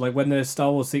I love. Like when the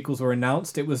Star Wars sequels were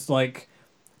announced, it was like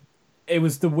it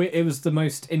was the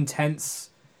most intense,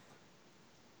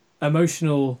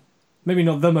 emotional, maybe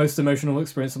not the most emotional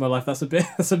experience of my life. That's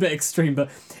a bit extreme, but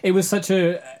it was such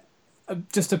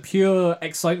just a pure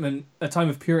excitement, a time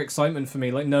of pure excitement for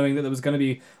me, like knowing that there was going to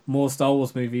be more Star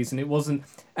Wars movies, and it wasn't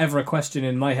ever a question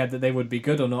in my head that they would be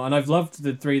good or not. And I've loved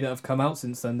the three that have come out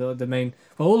since then, the main,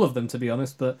 well, all of them to be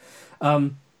honest. But hey,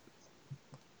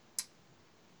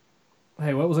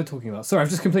 what was I talking about? Sorry, I've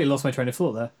just completely lost my train of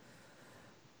thought there.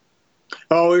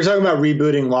 oh, we were talking about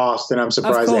rebooting Lost, and I'm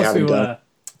surprised they haven't done it.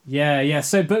 Yeah, yeah.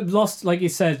 So, but Lost, like you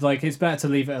said, like it's better to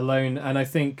leave it alone. And I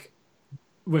think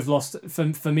with Lost,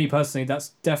 for me personally, that's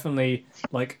definitely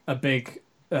like a big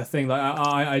thing. Like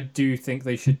I do think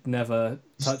they should never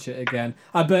touch it again.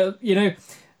 But you know,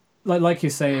 like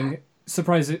you're saying,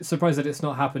 surprised that it's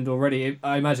not happened already.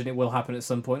 I imagine it will happen at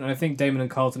some point. And I think Damon and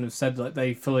Carlton have said that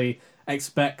they fully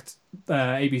expect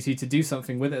ABC to do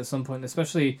something with it at some point,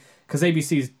 especially because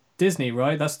ABC's Disney,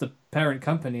 right? That's the parent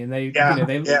company, and they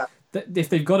if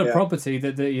they've got a property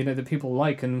that that people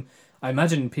like, and I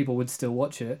imagine people would still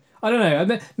watch it. I don't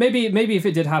know. Maybe if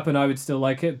it did happen, I would still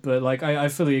like it. But like I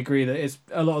fully agree that it's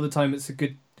a lot of the time it's a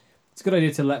good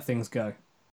idea to let things go.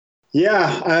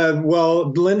 Yeah,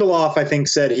 well, Lindelof, I think,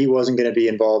 said he wasn't going to be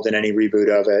involved in any reboot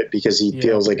of it because he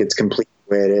feels like it's complete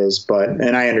the way it is. But,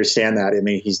 and I understand that. I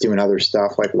mean, he's doing other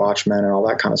stuff like Watchmen and all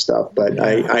that kind of stuff. But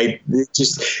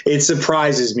it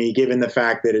surprises me, given the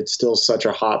fact that it's still such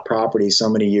a hot property so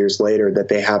many years later, that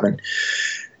they haven't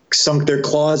sunk their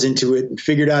claws into it and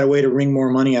figured out a way to wring more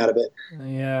money out of it.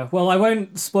 Yeah, well, I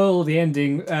won't spoil the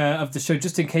ending of the show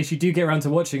just in case you do get around to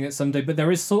watching it someday, but there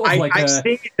is sort of I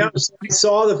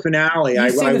saw the finale.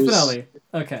 You've seen the finale?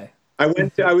 Okay.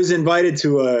 I was invited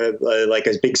to a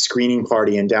big screening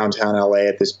party in downtown LA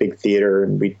at this big theater,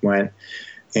 and we went,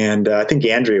 and I think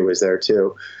Andrea was there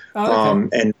too. Oh,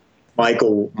 okay. And Mike,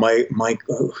 who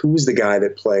was the guy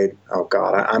that played? Oh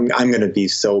God, I'm going to be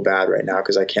so bad right now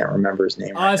because I can't remember his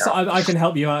name. Right now. I can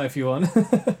help you out if you want.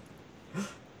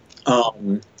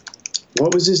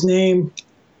 What was his name?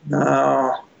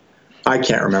 I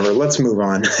can't remember. Let's move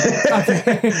on.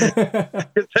 Okay.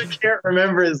 I can't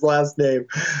remember his last name.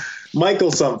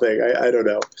 Michael something. I don't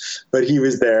know, but he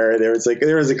was there. There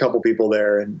was a couple people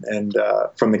there, and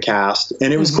from the cast,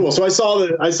 and it was cool. So I saw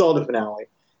the finale.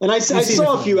 And I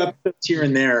saw a few episodes here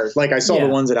and there. Like I saw the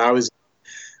ones that I was,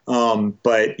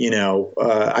 but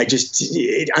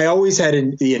I always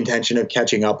had the intention of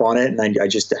catching up on it, and I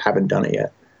just haven't done it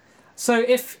yet. So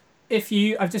I've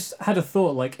just had a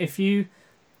thought, like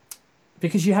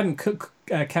because you hadn't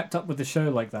kept up with the show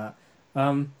like that,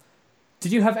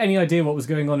 did you have any idea what was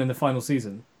going on in the final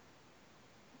season?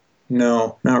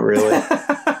 No, not really.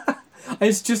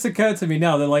 It's just occurred to me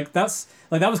now that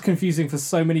that was confusing for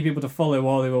so many people to follow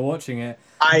while they were watching it.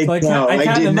 I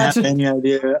didn't have any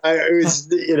idea. It was,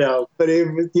 but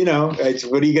it was,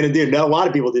 what are you going to do? No, a lot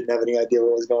of people didn't have any idea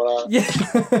what was going on. Yeah.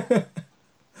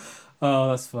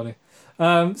 Oh, that's funny.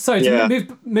 Sorry,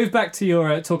 to move back to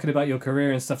your talking about your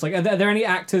career and stuff. Like, are there any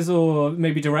actors or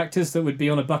maybe directors that would be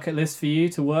on a bucket list for you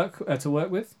to work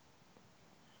with?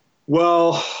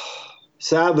 Well,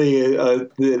 sadly,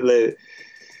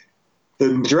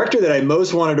 the director that I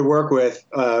most wanted to work with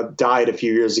died a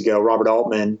few years ago, Robert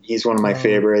Altman. He's one of my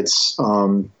favorites.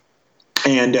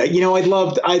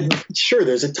 Sure,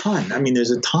 there's a ton. I mean, there's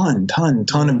a ton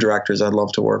of directors I'd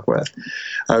love to work with.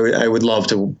 I would love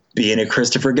to be in a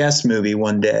Christopher Guest movie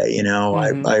one day.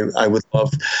 Mm-hmm. I would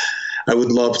love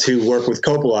to work with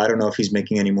Coppola. I don't know if he's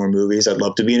making any more movies. I'd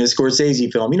love to be in a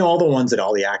Scorsese film. All the ones that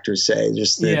all the actors say.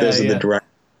 Those are the directors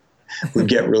we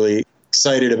get really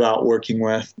excited about working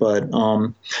with. But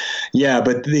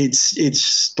but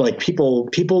it's like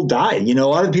people die. A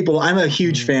lot of people. I'm a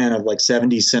huge fan of like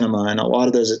 70s cinema, and a lot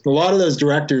of those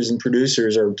directors and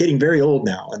producers are getting very old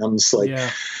now, and I'm just like,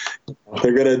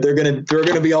 they're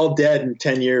gonna be all dead in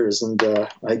 10 years, and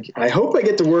I hope I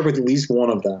get to work with at least one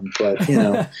of them. But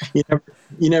you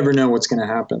never know what's gonna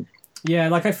happen. Yeah,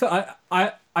 like I feel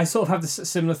I sort of have this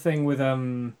similar thing with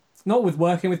not with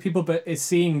working with people, but it's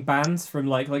seeing bands from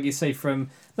like you say,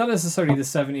 from not necessarily the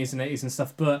 70s and 80s and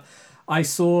stuff, but I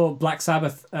saw Black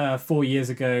Sabbath 4 years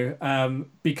ago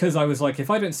because I was like, if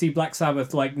I don't see Black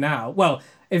Sabbath like now, well,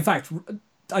 in fact,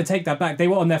 I take that back. They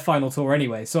were on their final tour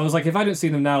anyway. So I was like, if I don't see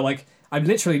them now, like I'm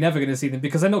literally never going to see them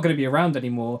because they're not going to be around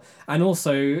anymore. And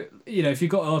also, if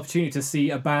you've got an opportunity to see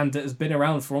a band that has been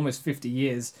around for almost 50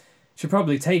 years, should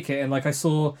probably take it. And like I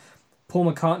saw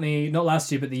Paul McCartney not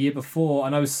last year but the year before,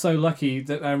 and I was so lucky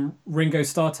that Ringo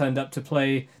Starr turned up to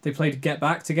play. They played Get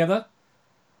Back together.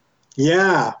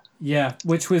 Yeah. Yeah,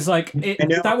 which was like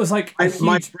that was like a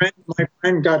huge... my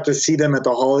friend got to see them at the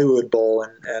Hollywood Bowl,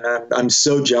 and I'm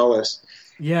so jealous.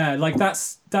 Yeah, like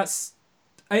that's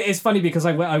it's funny because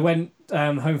I went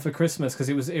home for Christmas because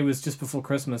it was just before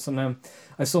Christmas, and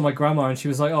I saw my grandma and she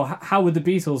was like, "Oh, how were the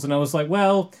Beatles?" And I was like,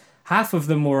 "Well, half of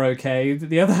them were okay.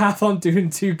 The other half aren't doing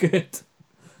too good."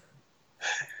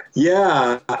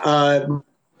 Yeah,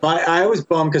 I was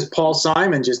bummed because Paul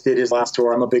Simon just did his last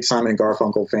tour. I'm a big Simon and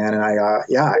Garfunkel fan, and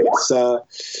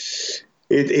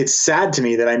it's sad to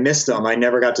me that I missed him. I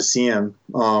never got to see him.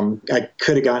 I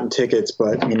could have gotten tickets,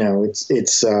 but it's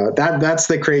that's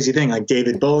the crazy thing. Like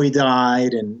David Bowie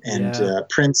died, and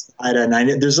Prince died,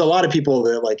 and there's a lot of people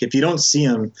that, like, if you don't see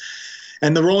him.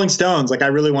 And the Rolling Stones, like, I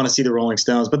really want to see the Rolling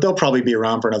Stones, but they'll probably be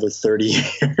around for another 30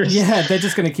 years. Yeah, they're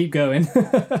just going to keep going.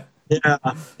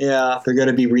 Yeah, they're going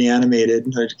to be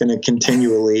reanimated. They're going to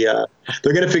continually,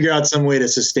 they're going to figure out some way to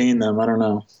sustain them. I don't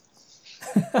know.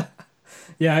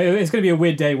 Yeah, it's going to be a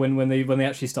weird day when they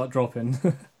actually start dropping.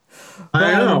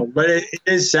 I know, but it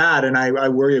is sad, and I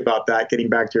worry about that, getting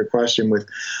back to your question, with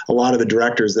a lot of the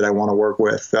directors that I want to work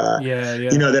with. That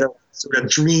are sort of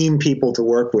dream people to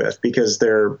work with, because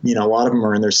they're, a lot of them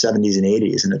are in their 70s and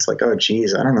 80s, and it's like, oh,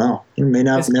 geez, I don't know. It may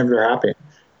not never happen.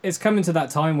 It's coming to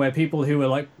that time where people who were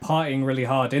like partying really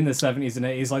hard in the 70s and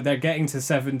 80s, like they're getting to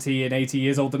 70 and 80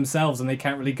 years old themselves, and they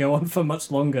can't really go on for much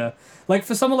longer. Like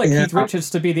for someone like Keith Richards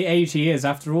to be the age he is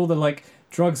after all the like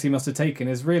drugs he must have taken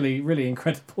is really, really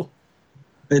incredible.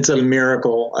 It's a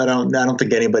miracle. I don't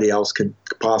think anybody else could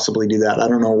possibly do that. I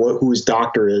don't know who his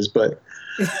doctor is, but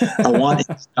I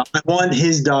want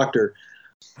his doctor.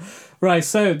 Right.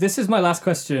 So this is my last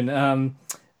question.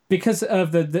 Because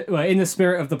of in the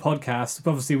spirit of the podcast,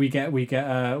 obviously we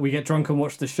get drunk and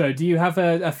watch the show. Do you have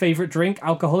a favorite drink,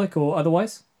 alcoholic or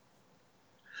otherwise?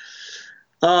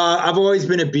 I've always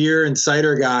been a beer and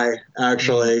cider guy,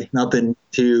 actually. Nothing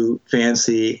too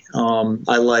fancy.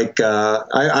 I like I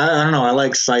don't know. I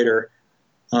like cider.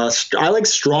 I like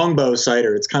Strongbow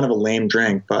cider. It's kind of a lame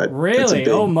drink, but really,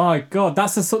 oh my god,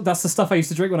 that's the stuff I used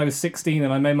to drink when I was 16,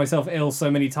 and I made myself ill so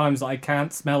many times that I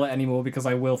can't smell it anymore because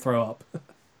I will throw up.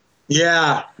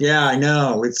 Yeah, I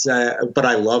know. It's but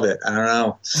I love it. I don't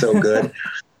know, so good.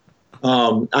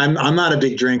 I'm not a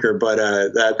big drinker, but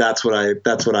that's what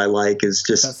I like is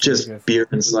just beer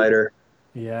and cider.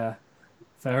 Yeah,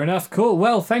 fair enough. Cool.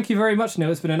 Well, thank you very much,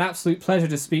 Neil. It's been an absolute pleasure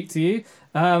to speak to you.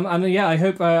 And yeah, I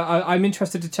hope I'm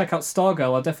interested to check out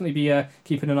Stargirl. I'll definitely be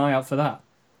keeping an eye out for that.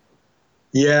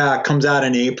 Yeah, it comes out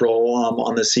in April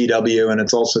on the CW, and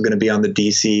it's also going to be on the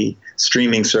DC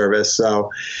streaming service.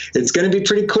 So it's going to be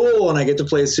pretty cool, and I get to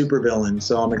play a supervillain.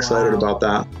 So I'm excited about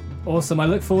that. Awesome. I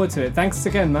look forward to it. Thanks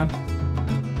again, man.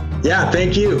 Yeah,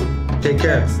 thank you. Take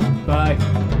care. Thanks.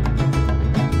 Bye.